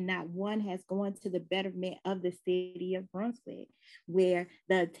Brunswick, and not one has gone to the betterment of the city of Brunswick, where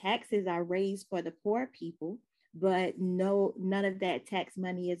the taxes are raised for the poor people, but none of that tax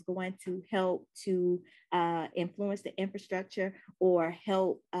money is going to help to influence the infrastructure or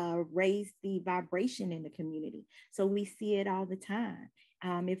help raise the vibration in the community. So we see it all the time.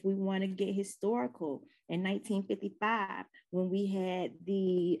 If we want to get historical, in 1955, when we had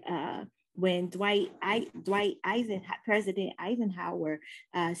when President Eisenhower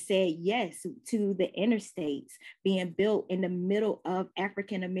said yes to the interstates being built in the middle of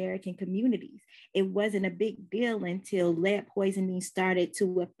African American communities. It wasn't a big deal until lead poisoning started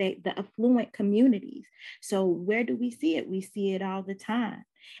to affect the affluent communities. So where do we see it? We see it all the time.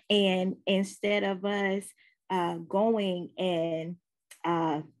 And instead of us going and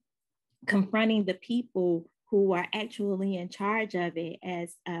confronting the people who are actually in charge of it,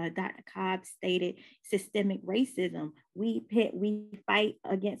 as Dr. Cobb stated, systemic racism, we fight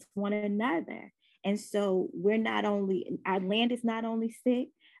against one another. And so our land is not only sick,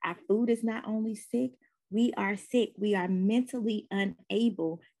 our food is not only sick, we are sick. We are mentally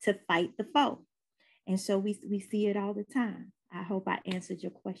unable to fight the foe. And so we see it all the time. I hope I answered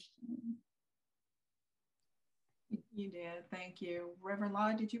your question. You did, thank you. Reverend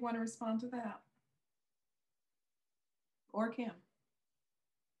Law, did you want to respond to that? Or Kim?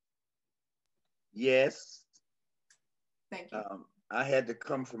 Yes. Thank you. I had to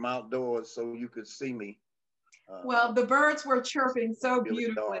come from outdoors so you could see me. Well, the birds were chirping so really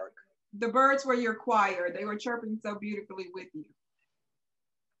beautifully. Dark. The birds were your choir. They were chirping so beautifully with you.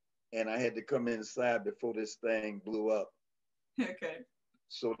 And I had to come inside before this thing blew up. Okay.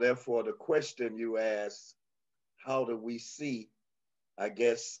 So therefore, the question you asked, how do we see, I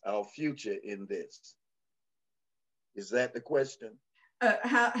guess, our future in this? Is that the question?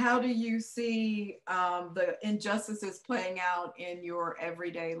 How do you see the injustices playing out in your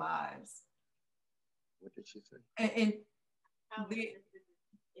everyday lives? What did she say? And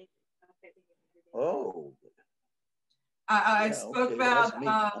oh. I Yeah, spoke okay, about.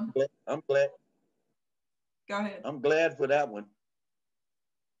 I'm glad. Go ahead. I'm glad for that one.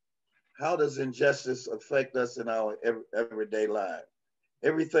 How does injustice affect us in our everyday life?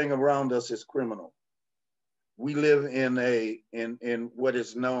 Everything around us is criminal. We live in what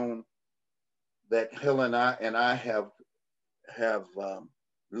is known that Helen and I have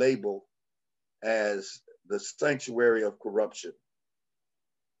labeled as the sanctuary of corruption.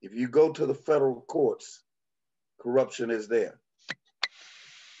 If you go to the federal courts, corruption is there.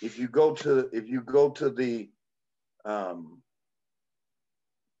 If you go to the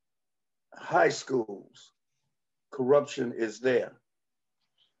high schools, corruption is there.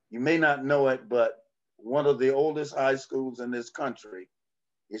 You may not know it, but one of the oldest high schools in this country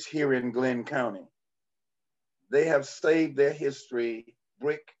is here in Glenn County. They have saved their history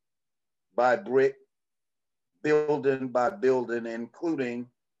brick by brick, building by building, including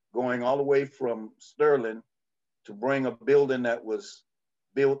going all the way from Sterling to bring a building that was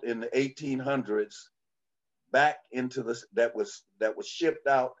built in the 1800s back into that was shipped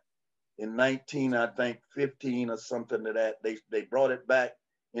out in 15 or something to that. They brought it back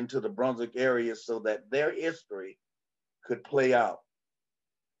into the Brunswick area so that their history could play out.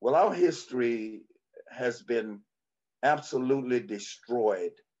 Well, our history has been absolutely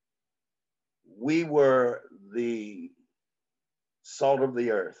destroyed. We were the salt of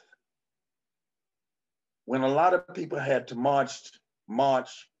the earth. When a lot of people had to march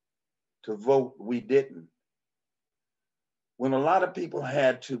to vote, we didn't. When a lot of people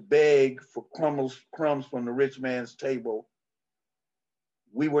had to beg for crumbs from the rich man's table,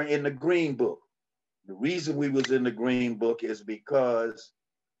 we were in the Green Book. The reason we was in the Green Book is because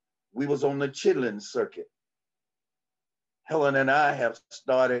we was on the chitlin circuit. Helen and I have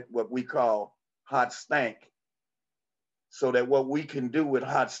started what we call Hot Stank, so that what we can do with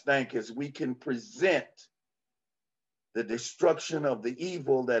Hot Stank is we can present the destruction of the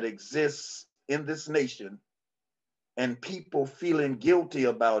evil that exists in this nation and people feeling guilty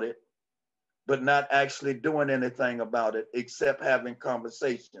about it, but not actually doing anything about it except having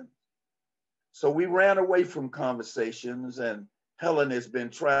conversations. So we ran away from conversations, and Helen has been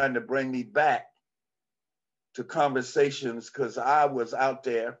trying to bring me back to conversations because I was out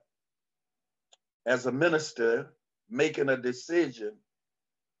there as a minister making a decision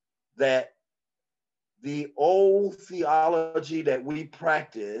that the old theology that we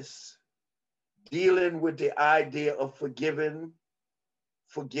practice, dealing with the idea of forgiving,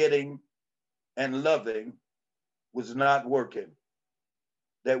 forgetting, and loving, was not working.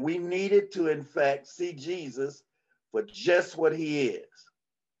 That we needed to, in fact, see Jesus for just what he is,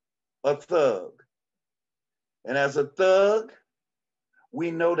 a thug. And as a thug,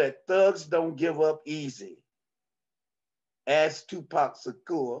 we know that thugs don't give up easy. Ask Tupac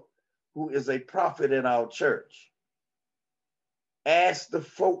Shakur, who is a prophet in our church. Ask the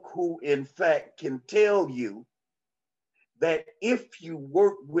folk who, in fact, can tell you that if you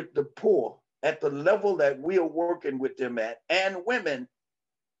work with the poor at the level that we are working with them at, and women,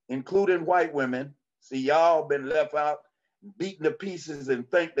 including white women, see, y'all been left out, beaten to pieces, and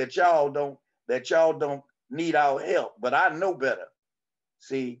think that y'all don't need our help. But I know better.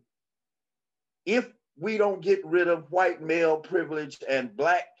 See, if we don't get rid of white male privilege and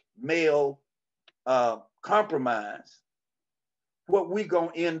black male compromise, what we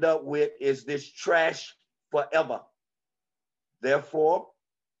gonna end up with is this trash forever. Therefore,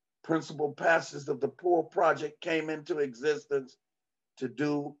 principal pastors of the Poor Project came into existence to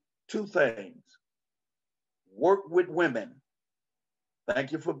do two things. Work with women.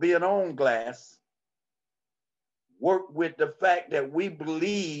 Thank you for being on, Glass. Work with the fact that we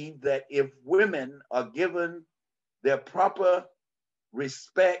believe that if women are given their proper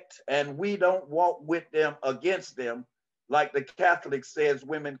respect and we don't walk with them against them, like the Catholic says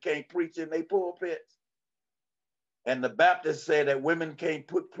women can't preach in their pulpits, and the Baptists say that women can't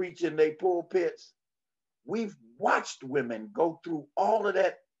preach in their pulpits. We've watched women go through all of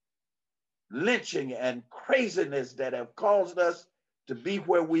that lynching and craziness that have caused us to be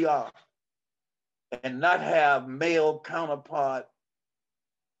where we are and not have male counterpart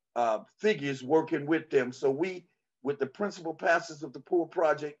figures working with them. So we, with the principal pastors of the Poor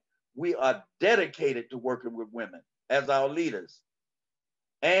Project, we are dedicated to working with women as our leaders.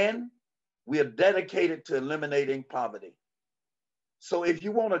 And we are dedicated to eliminating poverty. So if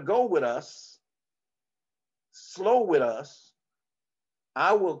you want to go with us, slow with us,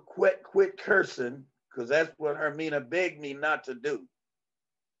 I will quit cursing, because that's what Hermina begged me not to do.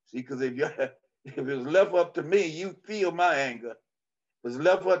 See, because if it was left up to me, you feel my anger. If it was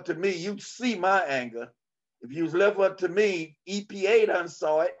left up to me, you see my anger. If it was left up to me, EPA done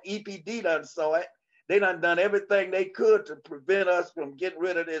saw it, EPD done saw it. They done everything they could to prevent us from getting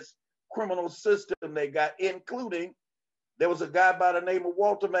rid of this criminal system they got, including, there was a guy by the name of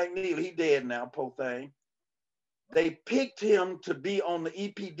Walter McNeil, he dead now, poor thing. They picked him to be on the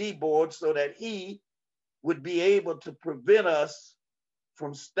EPD board so that he would be able to prevent us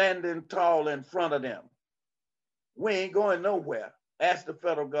from standing tall in front of them. We ain't going nowhere. Ask the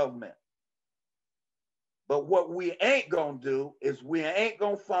federal government. But what we ain't gonna do is we ain't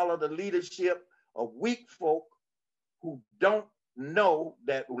gonna follow the leadership of weak folk who don't know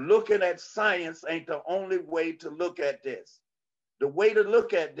that looking at science ain't the only way to look at this. The way to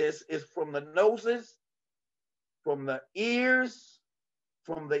look at this is from the noses, from the ears,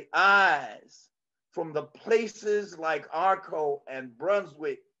 from the eyes, from the places like Arco and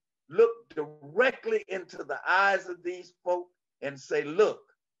Brunswick. Look directly into the eyes of these folk and say, look,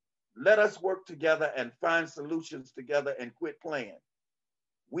 let us work together and find solutions together and quit playing.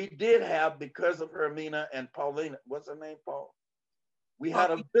 We did have, because of Hermina and Paulina, what's her name, Paul? We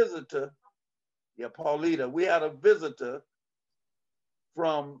had a visitor, yeah, Paulita, we had a visitor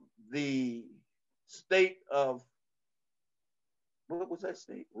from the state of, what was that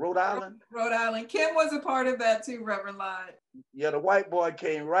state? Rhode Island? Rhode Island. Kim was a part of that too, Reverend Lyon. Yeah, the white boy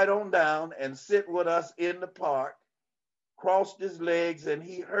came right on down and sit with us in the park, crossed his legs, and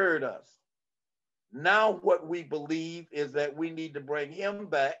he heard us. Now what we believe is that we need to bring him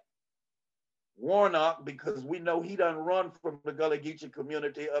back, Warnock, because we know he done run from the Gullah Geechee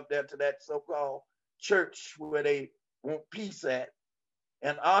community up there to that so-called church where they want peace at,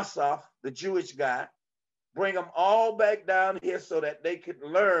 and Asaf, the Jewish guy, bring them all back down here so that they could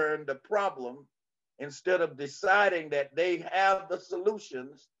learn the problem instead of deciding that they have the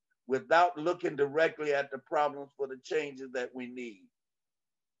solutions without looking directly at the problems for the changes that we need.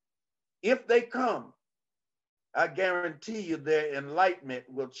 If they come, I guarantee you their enlightenment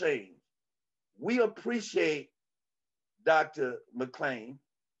will change. We appreciate Dr. McLean.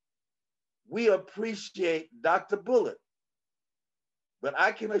 We appreciate Dr. Bullitt. But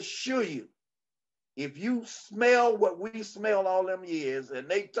I can assure you, if you smell what we smell all them years, and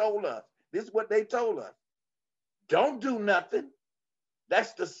they told us, this is what they told us, don't do nothing.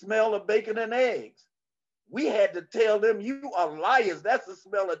 That's the smell of bacon and eggs. We had to tell them, you are liars. That's the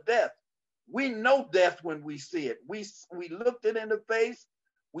smell of death. We know death when we see it. We looked it in the face.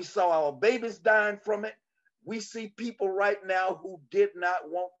 We saw our babies dying from it. We see people right now who did not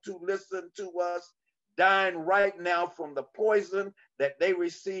want to listen to us dying right now from the poison that they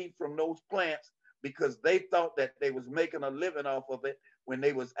received from those plants because they thought that they was making a living off of it when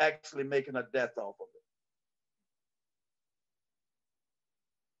they was actually making a death off of it.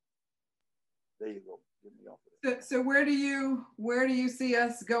 There you go. Get me off of it. So where do you see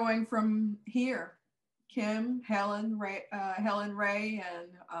us going from here? Kim, Helen, Ray, and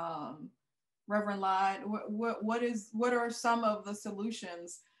Reverend Lyon. What are some of the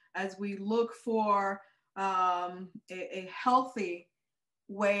solutions as we look for a healthy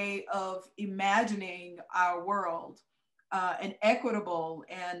way of imagining our world, an equitable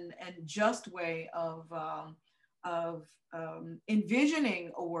and just way of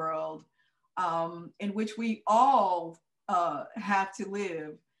envisioning a world in which we all have to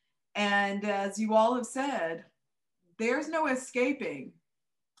live. And as you all have said, there's no escaping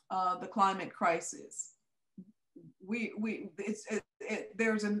the climate crisis. The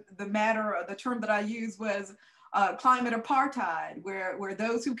term that I used was climate apartheid, where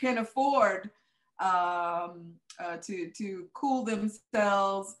those who can afford to cool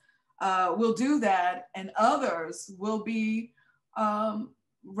themselves will do that, and others will be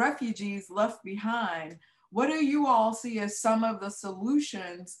refugees left behind. What do you all see as some of the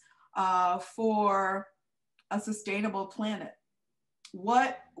solutions for a sustainable planet?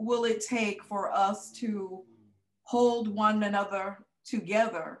 What will it take for us to hold one another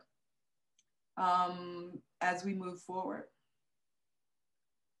together as we move forward?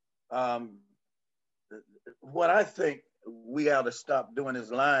 What I think we ought to stop doing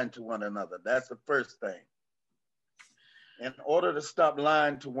is lying to one another. That's the first thing. In order to stop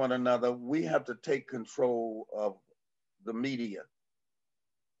lying to one another, we have to take control of the media.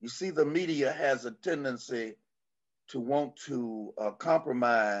 You see, the media has a tendency to want to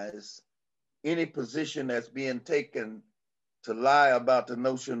compromise any position that's being taken to lie about the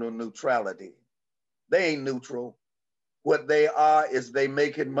notion of neutrality. They ain't neutral. What they are is they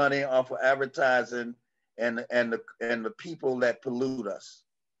making money off of advertising and the people that pollute us.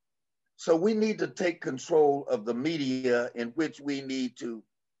 So we need to take control of the media in which we need to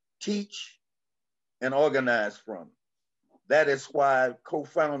teach and organize from. That is why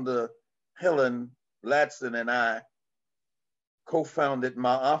co-founder Helen Latson and I co-founded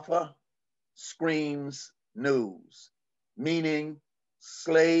Ma'afa Screams News, meaning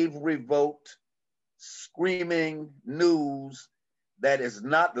slave revolt, screaming news that is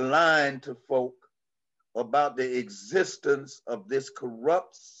not lying to folk about the existence of this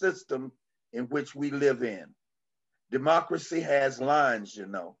corrupt system in which we live in. Democracy has lines, you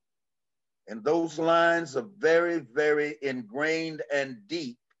know, and those lines are very, very ingrained and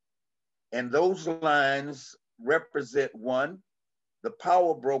deep. And those lines represent, one, the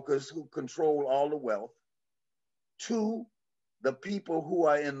power brokers who control all the wealth. Two, the people who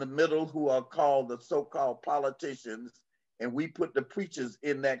are in the middle, who are called the so-called politicians, and we put the preachers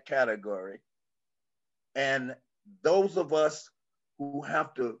in that category. And those of us who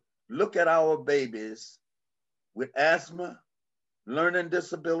have to look at our babies with asthma, learning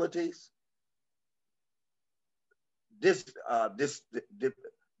disabilities,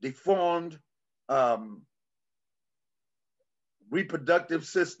 deformed reproductive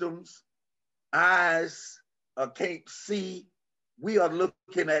systems, eyes can't see. We are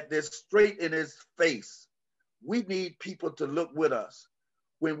looking at this straight in its face. We need people to look with us.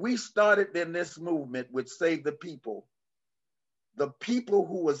 When we started in this movement with Save the People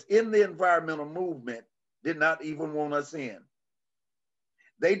who was in the environmental movement did not even want us in.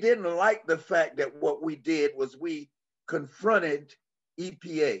 They didn't like the fact that what we did was we confronted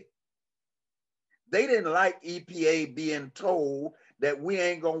EPA. They didn't like EPA being told that we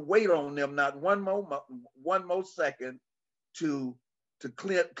ain't gonna wait on them not one more second to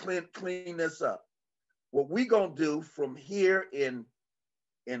clean this up. What we gonna do from here in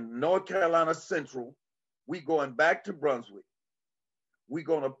North Carolina Central, we going back to Brunswick. We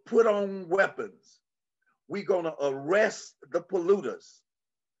gonna put on weapons. We gonna arrest the polluters.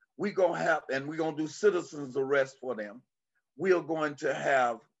 We gonna do citizens arrest for them. We are going to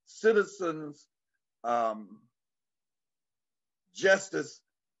have citizens justice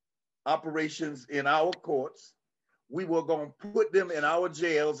operations in our courts. We were going to put them in our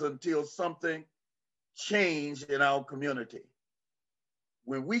jails until something changed in our community.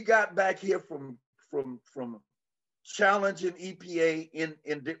 When we got back here from challenging EPA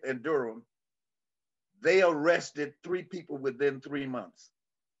in Durham, they arrested 3 people within 3 months.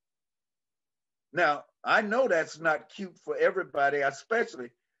 Now, I know that's not cute for everybody, especially,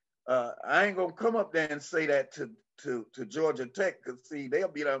 I ain't gonna come up there and say that to Georgia Tech, because see, they'll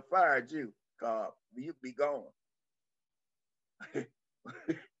be done fired you, you'd be gone.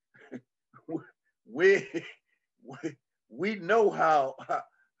 we know how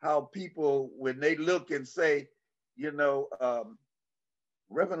people, when they look and say, you know,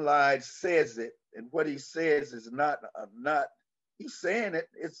 Reverend Lige says it, and what he says is not he's saying it,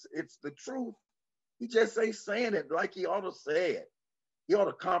 it's the truth. He just ain't saying it like he ought to say it. He ought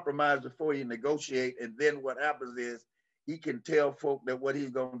to compromise before he negotiate, and then what happens is he can tell folk that what he's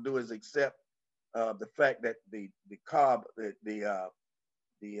gonna do is accept the fact that the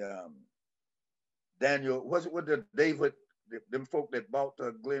Daniel, what the David, them folk that bought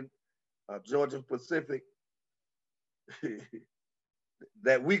Georgia Pacific,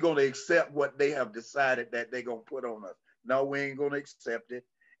 that we gonna accept what they have decided that they gonna put on us. No, we ain't gonna accept it.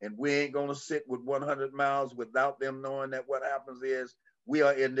 And we ain't gonna sit with 100 miles without them knowing that what happens is we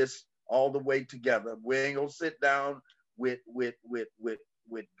are in this all the way together. We ain't gonna sit down with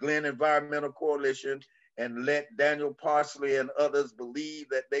Glenn Environmental Coalition and let Daniel Parsley and others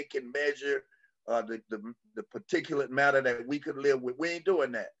believe that they can measure the particulate matter that we could live with. We ain't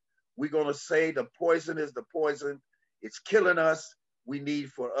doing that. We're gonna say the poison is the poison. It's killing us. We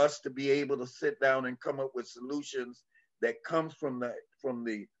need for us to be able to sit down and come up with solutions that comes from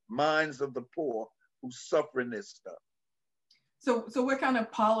the minds of the poor who suffer in this stuff. So what kind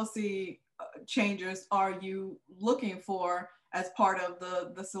of policy changes are you looking for as part of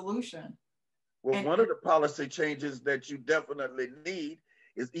the solution? Well, one of the policy changes that you definitely need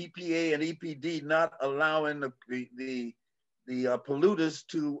is EPA and EPD not allowing the polluters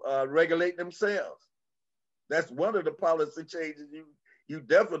to regulate themselves. That's one of the policy changes you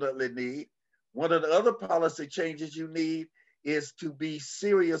definitely need. One of the other policy changes you need is to be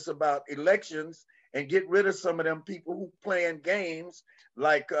serious about elections and get rid of some of them people who playing games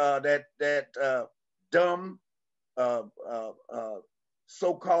like that dumb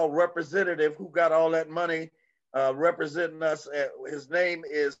so-called representative who got all that money representing us. His name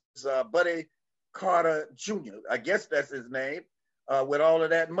is Buddy Carter Jr. I guess that's his name. With all of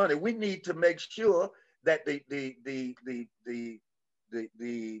that money, we need to make sure that the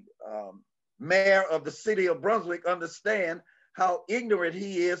mayor of the city of Brunswick understand how ignorant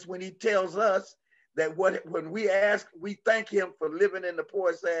he is when he tells us that when we ask, we thank him for living in the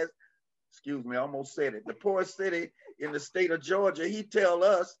poorest excuse me, I almost said it, the poorest city in the state of Georgia. He tell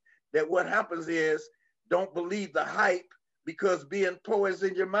us that what happens is don't believe the hype because being poor is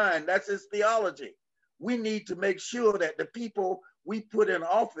in your mind. That's his theology. We need to make sure that the people we put in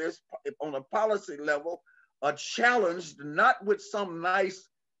office on a policy level are challenged, not with some nice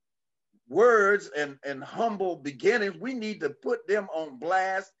words and humble beginnings. We need to put them on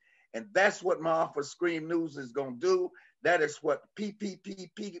blast. And that's what Martha Scream News is going to do. That is what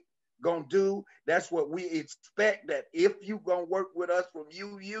PPPP going to do. That's what we expect, that if you going to work with us from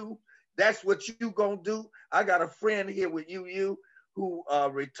UU, that's what you going to do. I got a friend here with UU who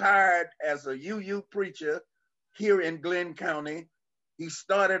retired as a UU preacher here in Glenn County. He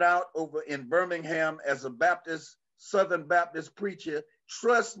started out over in Birmingham as a Baptist, Southern Baptist preacher.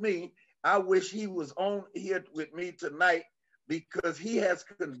 Trust me, I wish he was on here with me tonight because he has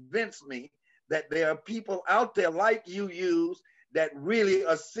convinced me that there are people out there like UUs that really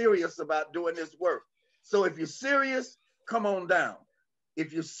are serious about doing this work. So if you're serious, come on down.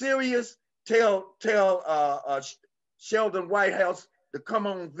 If you're serious, tell Sheldon Whitehouse to come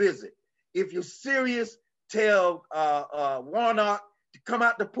on visit. If you're serious, tell Warnock to come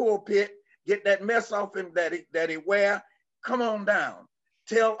out the pulpit, get that mess off him that he wear, come on down.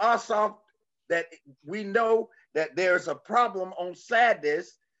 Tell Ossoff that we know that there's a problem on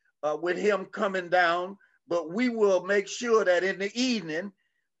Saturdays with him coming down, but we will make sure that in the evening,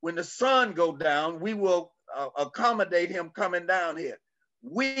 when the sun go down, we will accommodate him coming down here.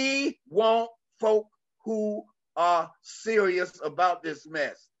 We want folk who are serious about this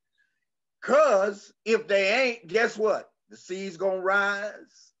mess. Because if they ain't, guess what? The sea's gonna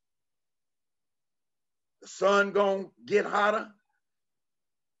rise. The sun gonna get hotter.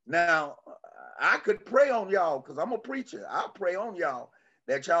 Now, I could pray on y'all because I'm a preacher. I'll pray on y'all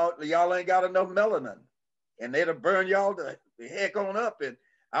that y'all ain't got enough melanin and they'll burn y'all the heck on up, and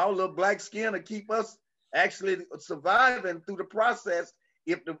our little black skin will keep us actually surviving through the process.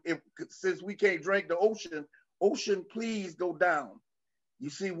 Since we can't drink the ocean, please go down. You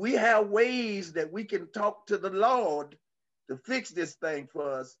see, we have ways that we can talk to the Lord to fix this thing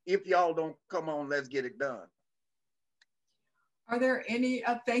for us. If y'all don't come on, let's get it done. Are there any,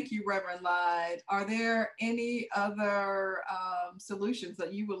 thank you, Reverend Lyde. Are there any other solutions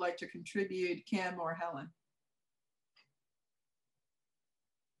that you would like to contribute, Kim or Helen?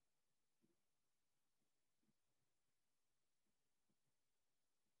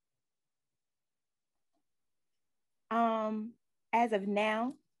 As of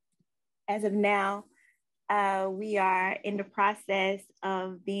now, we are in the process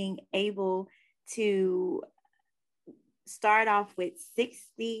of being able to start off with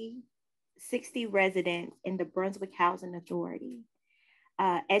 60 residents in the Brunswick Housing Authority,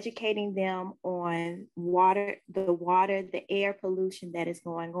 educating them on the air pollution that is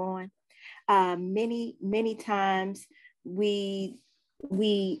going on. Many times we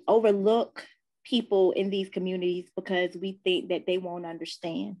overlook people in these communities because we think that they won't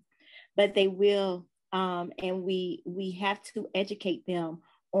understand, but they will. And we have to educate them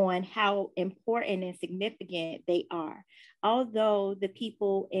on how important and significant they are. Although the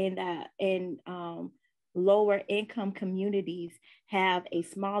people in lower income communities have a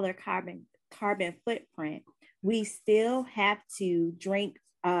smaller carbon footprint, we still have to drink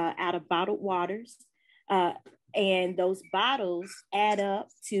out of bottled waters, and those bottles add up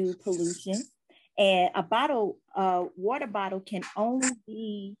to pollution. And a water bottle can only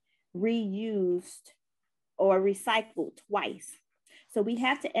be reused or recycled twice. So we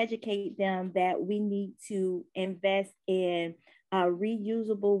have to educate them that we need to invest in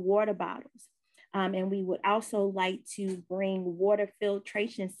reusable water bottles. And we would also like to bring water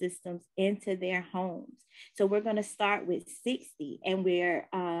filtration systems into their homes. So we're going to start with 60, and we're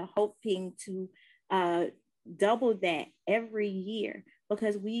hoping to double that every year,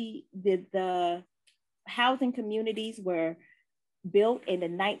 because the housing communities were built in the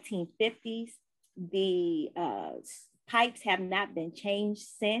 1950s. The pipes have not been changed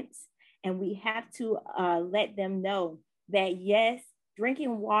since. And we have to let them know that yes,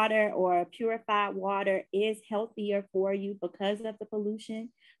 drinking water or purified water is healthier for you because of the pollution,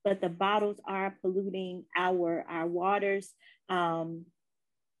 but the bottles are polluting our waters.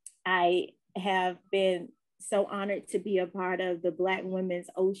 I have been so honored to be a part of the Black Women's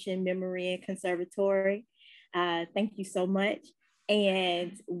Ocean Memory and Conservatory. Thank you so much.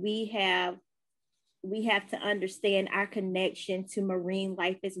 And we have to understand our connection to marine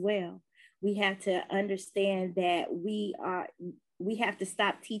life as well. We have to understand that we have to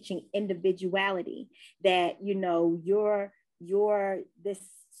stop teaching individuality, that, you know, you're this,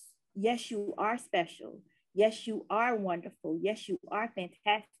 yes, you are special. Yes, you are wonderful. Yes, you are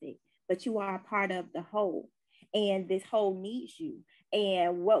fantastic, but you are a part of the whole. And this whole needs you.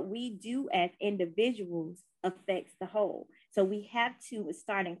 And what we do as individuals affects the whole. So we have to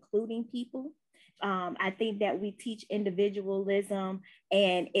start including people. I think that we teach individualism,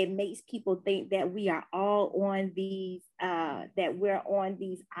 and it makes people think that we are all on these, that we're on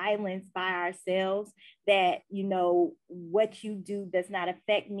these islands by ourselves, that, you know, what you do does not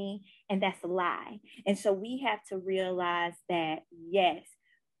affect me. And that's a lie. And so we have to realize that, yes,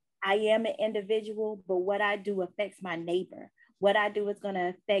 I am an individual, but what I do affects my neighbor. What I do is going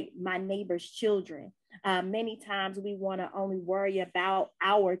to affect my neighbor's children. Many times we want to only worry about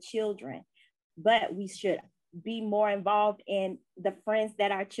our children, but we should be more involved in the friends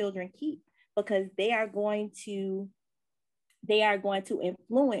that our children keep, because they are going to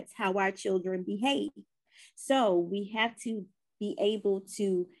influence how our children behave. So we have to be able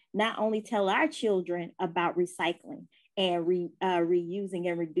to not only tell our children about recycling and reusing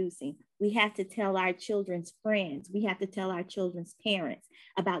and reducing, we have to tell our children's friends, we have to tell our children's parents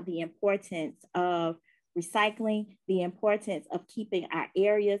about the importance of recycling, the importance of keeping our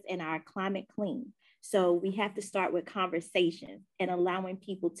areas and our climate clean. So we have to start with conversations and allowing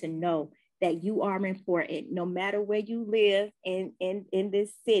people to know that you are important. No matter where you live in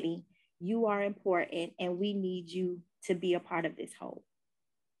this city, you are important, and we need you to be a part of this whole.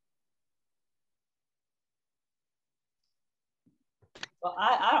 Well,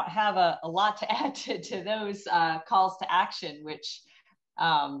 I don't have a lot to add to those calls to action, which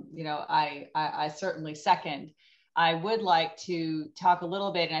you know, I certainly second. I would like to talk a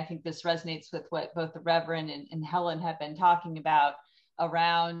little bit, and I think this resonates with what both the Reverend and Helen have been talking about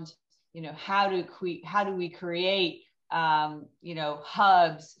around, you know, how do we create, you know,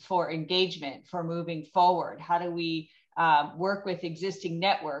 hubs for engagement, for moving forward? How do we work with existing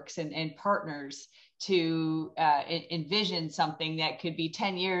networks and partners to envision something that could be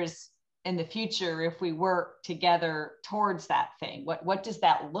 10 years in the future if we work together towards that thing? What does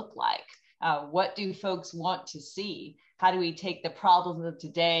that look like? What do folks want to see? How do we take the problems of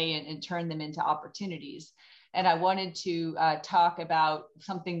today and turn them into opportunities? And I wanted to talk about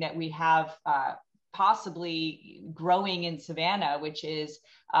something that we have possibly growing in Savannah, which is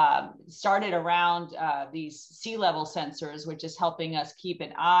started around these sea level sensors, which is helping us keep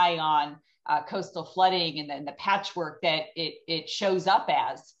an eye on coastal flooding and then the patchwork that it shows up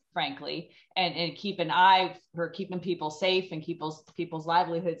as, frankly, and keep an eye for keeping people safe and people's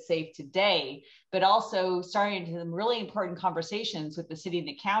livelihoods safe today, but also starting to some really important conversations with the city and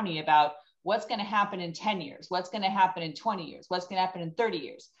the county about what's going to happen in 10 years, what's going to happen in 20 years, what's going to happen in 30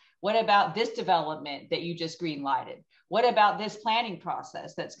 years. What about this development that you just green lighted? What about this planning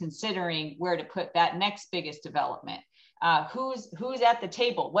process that's considering where to put that next biggest development? Who's at the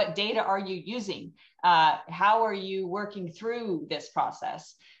table? What data are you using? How are you working through this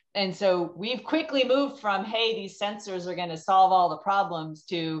process? And so we've quickly moved from, hey, these sensors are going to solve all the problems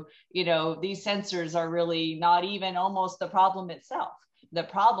to, you know, these sensors are really not even almost the problem itself. The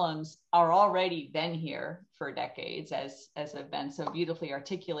problems are already been here for decades, as have been so beautifully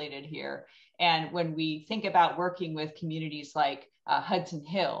articulated here. And when we think about working with communities like Hudson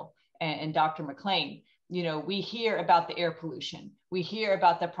Hill and Dr. McLean, you know, we hear about the air pollution. We hear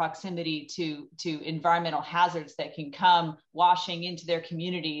about the proximity to environmental hazards that can come washing into their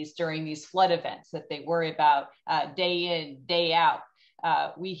communities during these flood events that they worry about day in, day out.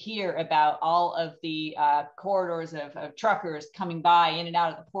 We hear about all of the corridors of truckers coming by in and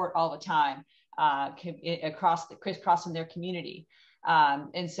out of the port all the time, crisscrossing their community.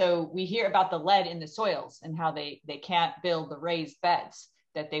 And so we hear about the lead in the soils and how they can't build the raised beds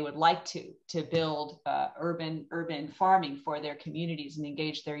that they would like to build urban farming for their communities and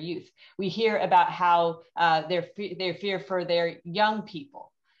engage their youth. We hear about how their fear for their young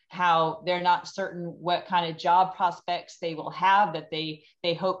people, how they're not certain what kind of job prospects they will have, that they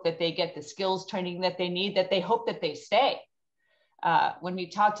hope that they get the skills training that they need, that they hope that they stay. when we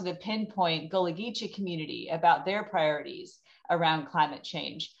talk to the Pinpoint Gullah Geechee community about their priorities around climate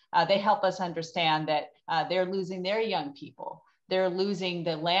change, they help us understand that they're losing their young people. They're losing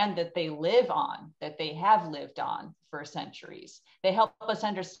the land that they live on, that they have lived on for centuries. They help us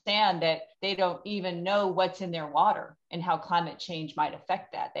understand that they don't even know what's in their water and how climate change might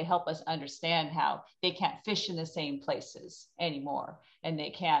affect that. They help us understand how they can't fish in the same places anymore, and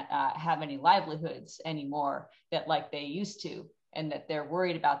they can't have any livelihoods anymore that like they used to, and that they're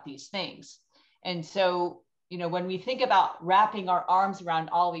worried about these things. And so, you know, when we think about wrapping our arms around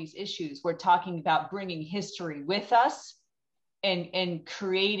all these issues, we're talking about bringing history with us and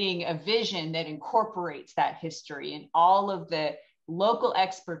creating a vision that incorporates that history and all of the local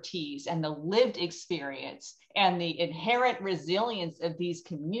expertise and the lived experience and the inherent resilience of these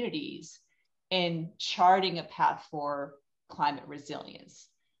communities in charting a path for climate resilience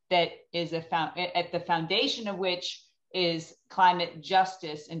that is at the foundation of which is climate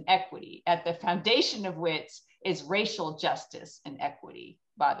justice and equity, at the foundation of which is racial justice and equity,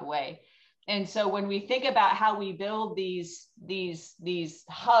 by the way. And so when we think about how we build these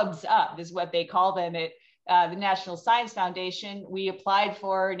hubs up, is what they call them at the National Science Foundation, we applied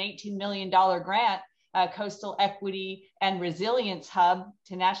for an $18 million grant, Coastal Equity and Resilience Hub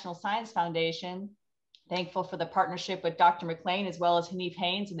to National Science Foundation. Thankful for the partnership with Dr. McLean as well as Hanif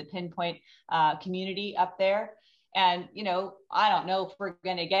Haynes and the Pinpoint community up there. And, you know, I don't know if we're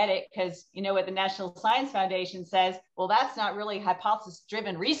going to get it because, you know, what the National Science Foundation says, well, that's not really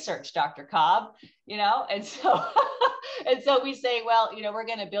hypothesis-driven research, Dr. Cobb, you know, and so, and so we say, well, you know, we're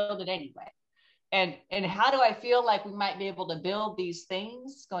going to build it anyway. And how do I feel like we might be able to build these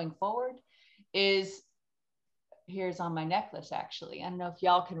things going forward is, here's on my necklace, actually. I don't know if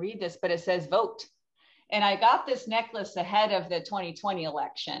y'all can read this, but it says vote. And I got this necklace ahead of the 2020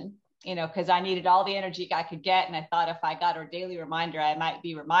 election, you know, because I needed all the energy I could get. And I thought if I got our daily reminder, I might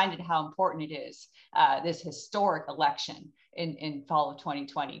be reminded how important it is, this historic election in fall of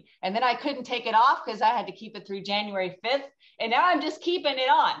 2020. And then I couldn't take it off because I had to keep it through January 5th. And now I'm just keeping it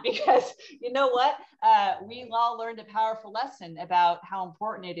on because you know what? We all learned a powerful lesson about how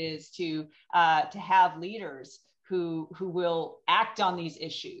important it is to have leaders who will act on these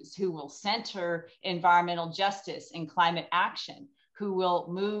issues, who will center environmental justice and climate action, who will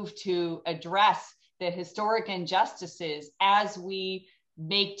move to address the historic injustices as we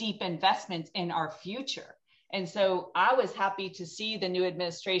make deep investments in our future. And so I was happy to see the new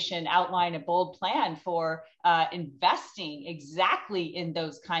administration outline a bold plan for investing exactly in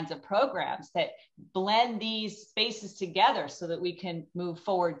those kinds of programs that blend these spaces together so that we can move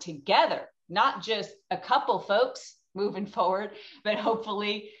forward together, not just a couple folks moving forward, but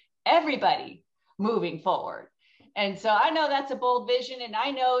hopefully everybody moving forward. And so I know that's a bold vision. And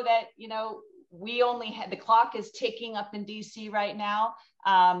I know that, you know, we only had, the clock is ticking up in DC right now.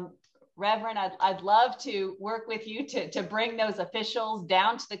 Reverend, I'd love to work with you to bring those officials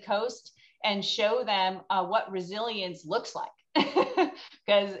down to the coast and show them what resilience looks like.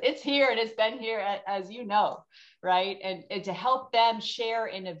 Because it's here and it's been here, as you know, right? And to help them share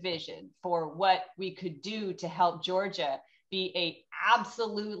in a vision for what we could do to help Georgia be a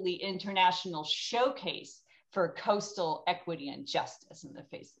absolutely international showcase for coastal equity and justice in the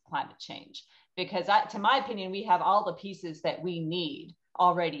face of climate change. Because to my opinion, we have all the pieces that we need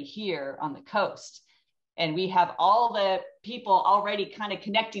already here on the coast. And we have all the people already kind of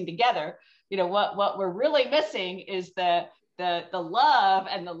connecting together. You know, what we're really missing is the love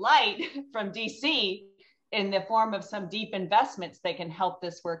and the light from DC in the form of some deep investments that can help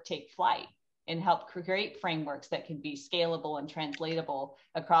this work take flight and help create frameworks that can be scalable and translatable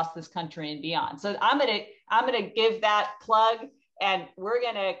across this country and beyond. So I'm gonna give that plug, and we're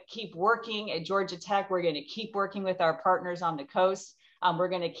gonna keep working at Georgia Tech. We're gonna keep working with our partners on the coast. We're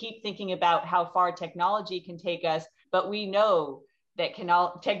gonna keep thinking about how far technology can take us, but we know that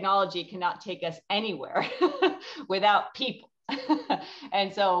technology cannot take us anywhere without people.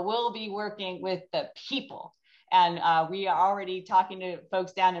 And so we'll be working with the people. And we are already talking to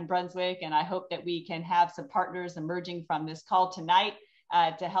folks down in Brunswick, and I hope that we can have some partners emerging from this call tonight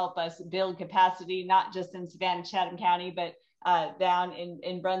to help us build capacity, not just in Savannah and Chatham County, but down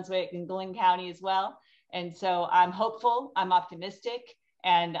in Brunswick and Glenn County as well. And so I'm hopeful, I'm optimistic,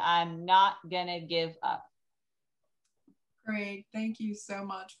 and I'm not gonna give up. Great, thank you so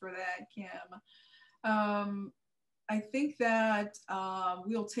much for that, Kim. I think that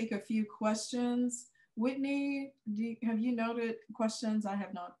we'll take a few questions. Whitney, have you noted questions? I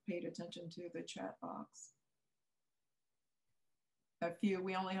have not paid attention to the chat box. A few,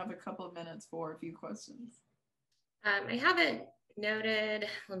 we only have a couple of minutes for a few questions. I haven't noted,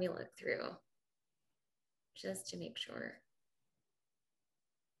 let me look through just to make sure.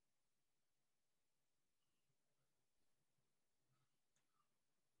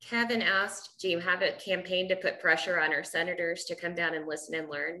 Kevin asked, do you have a campaign to put pressure on our senators to come down and listen and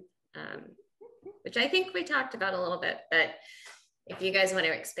learn? Which I think we talked about a little bit, but if you guys want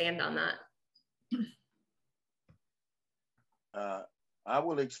to expand on that. I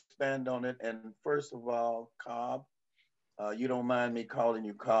will expand on it. And first of all, Cobb, you don't mind me calling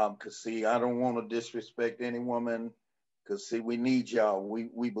you Cobb, because see, I don't want to disrespect any woman, because see, we need y'all.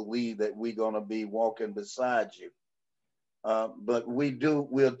 We believe that we're going to be walking beside you. But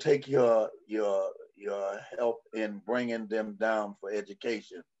we'll take your help in bringing them down for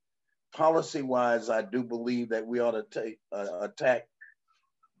education. Policy-wise, I do believe that we ought to attack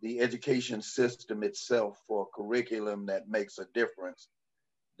the education system itself for a curriculum that makes a difference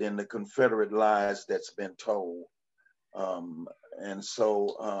than the Confederate lies that's been told. And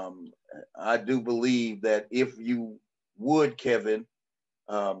so I do believe that if you would, Kevin,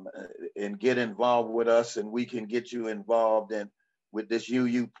 and get involved with us, and we can get you involved in with this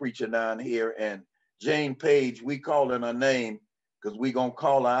UU preacher down here. And Jane Page, we calling her name because we gonna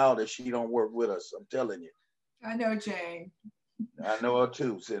call her out if she don't work with us. I'm telling you. I know Jane. I know her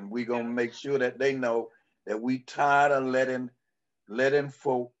too, and we gonna make sure that they know that we tired of letting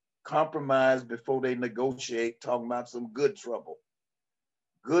folk compromise before they negotiate, talking about some good trouble.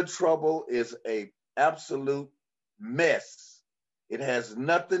 Good trouble is a absolute mess. It has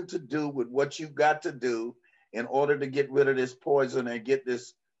nothing to do with what you got to do in order to get rid of this poison and get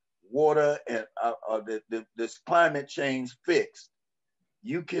this water and this climate change fixed.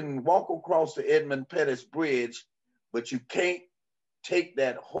 You can walk across the Edmund Pettus Bridge, but you can't take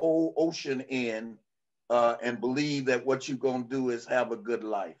that whole ocean in and believe that what you're going to do is have a good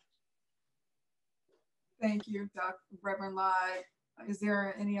life. Thank you, Reverend Lai. Is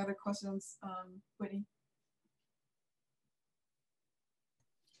there any other questions, Whitney?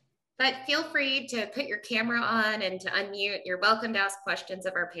 But feel free to put your camera on and to unmute. You're welcome to ask questions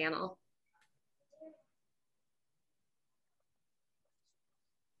of our panel.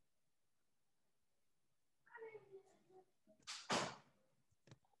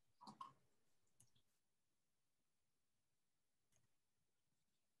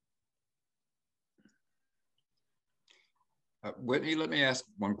 Whitney, let me ask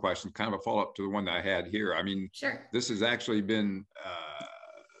one question, kind of a follow-up to the one that I had here. I mean, sure. This has actually been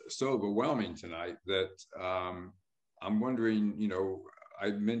so overwhelming tonight that I'm wondering, you know,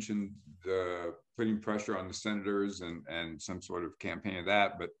 I mentioned the putting pressure on the senators and some sort of campaign of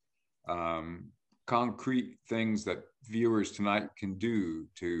that, but concrete things that viewers tonight can do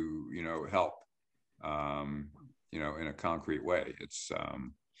to, you know, help, you know, in a concrete way. It's,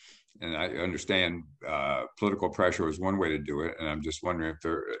 and I understand political pressure is one way to do it, and I'm just wondering if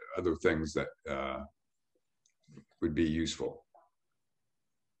there are other things that would be useful.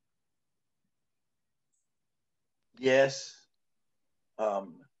 Yes.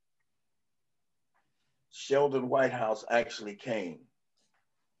 Sheldon Whitehouse actually came.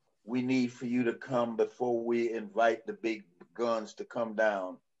 We need for you to come before we invite the big guns to come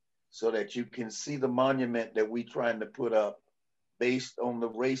down so that you can see the monument that we're trying to put up based on the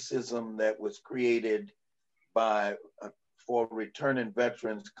racism that was created by for returning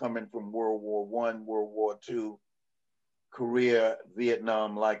veterans coming from World War I, World War II, Korea,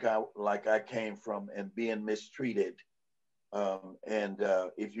 Vietnam, like I came from, and being mistreated.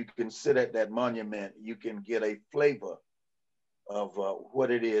 If you can sit at that monument, you can get a flavor of what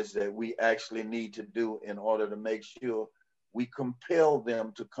it is that we actually need to do in order to make sure we compel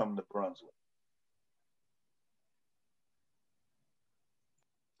them to come to Brunswick.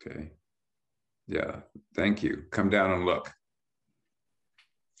 Okay. Yeah, thank you. Come down and look.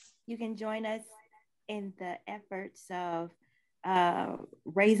 You can join us in the efforts of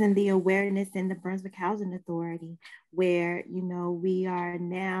raising the awareness in the Brunswick Housing Authority, where, you know, we are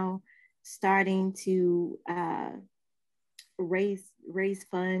now starting to raise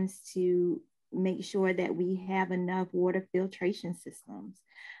funds to make sure that we have enough water filtration systems,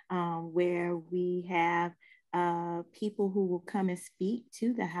 where we have people who will come and speak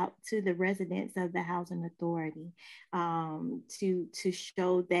to the residents of the housing authority, to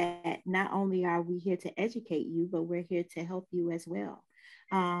show that not only are we here to educate you, but we're here to help you as well.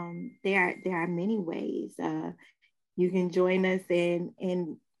 There are many ways. You can join us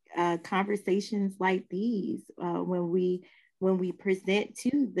in conversations like these when we present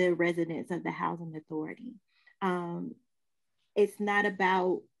to the residents of the housing authority. It's not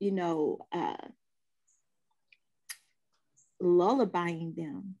about, you know, lullabying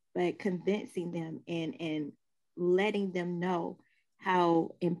them, but convincing them and letting them know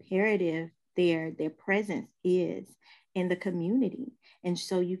how imperative their presence is in the community. And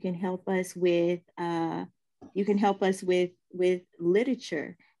so you can help us with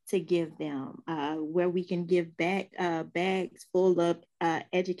literature to give them, where we can give back bags full of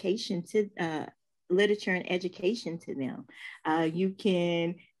education to literature and education to them. You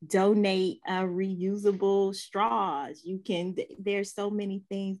can donate reusable straws. There's so many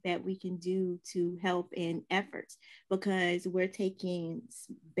things that we can do to help in efforts, because we're taking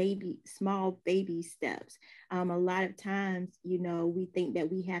small baby steps. A lot of times, we think that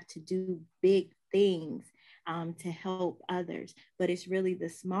we have to do big things to help others, but it's really the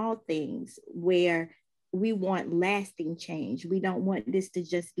small things where we want lasting change. We don't want this to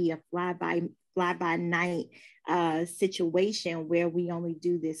just be a fly by night situation where we only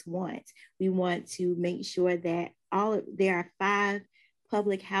do this once. We want to make sure that there are 5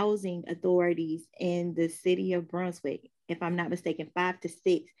 public housing authorities in the city of Brunswick, if I'm not mistaken, 5 to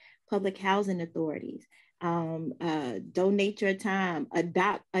 6 public housing authorities. Donate your time,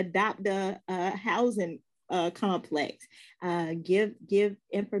 adopt a housing complex, give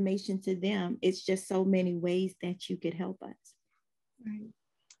information to them. It's just so many ways that you could help us. Right.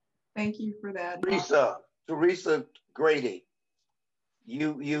 Thank you for that. Teresa Grady,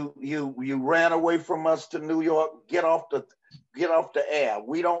 you ran away from us to New York. Get off the air.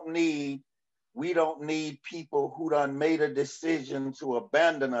 We don't need people who done made a decision to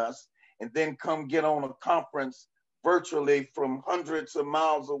abandon us and then come get on a conference virtually from hundreds of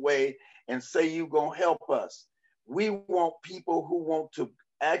miles away and say you gonna help us. We want people who want to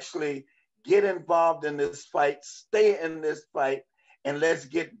actually get involved in this fight, stay in this fight, and let's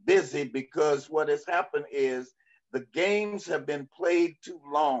get busy, because what has happened is the games have been played too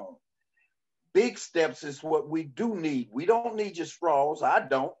long. Big steps is what we do need. We don't need your straws. I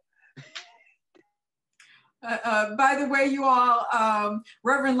don't. By the way, you all,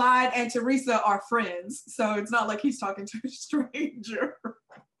 Reverend Lyde and Teresa are friends, so it's not like he's talking to a stranger.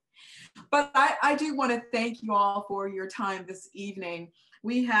 But I do want to thank you all for your time this evening.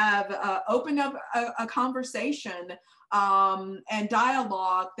 We have opened up a conversation and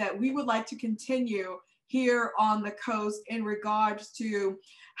dialogue that we would like to continue here on the coast in regards to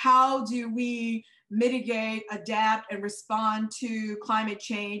how do we mitigate, adapt, and respond to climate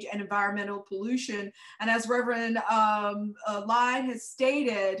change and environmental pollution. And as Reverend Lyde has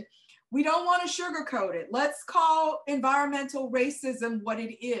stated, we don't want to sugarcoat it. Let's call environmental racism what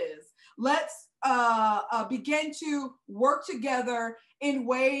it is. Let's begin to work together in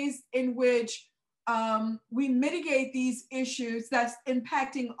ways in which we mitigate these issues that's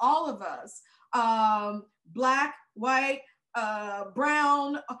impacting all of us, Black, white,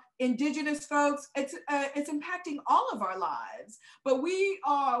 brown, indigenous folks. It's impacting all of our lives. But we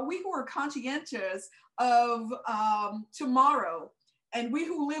who are conscientious of tomorrow, and we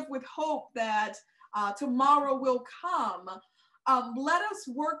who live with hope that tomorrow will come, let us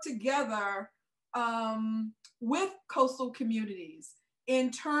work together with coastal communities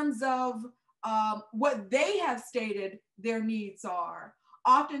in terms of what they have stated their needs are.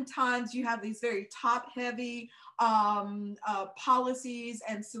 Oftentimes you have these very top-heavy policies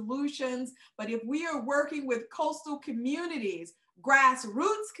and solutions, but if we are working with coastal communities,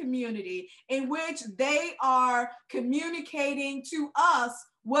 grassroots community, in which they are communicating to us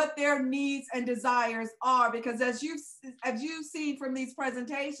what their needs and desires are, because as you've seen from these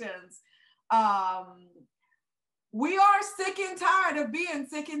presentations, we are sick and tired of being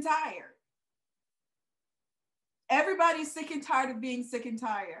sick and tired. Everybody's sick and tired of being sick and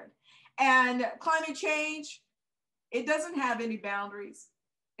tired. And climate change, it doesn't have any boundaries.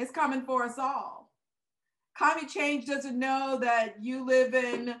 It's coming for us all. Climate change doesn't know that you live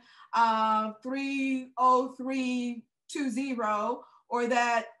in 30320 or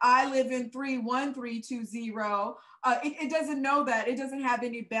that I live in 31320. It doesn't know that. It doesn't have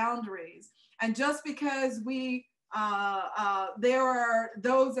any boundaries. And just because there are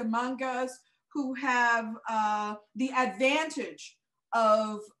those among us who have the advantage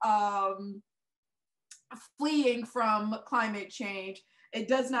of fleeing from climate change, it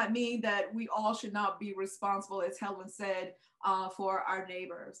does not mean that we all should not be responsible, as Helen said, for our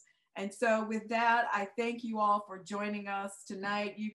neighbors. And so with that, I thank you all for joining us tonight. You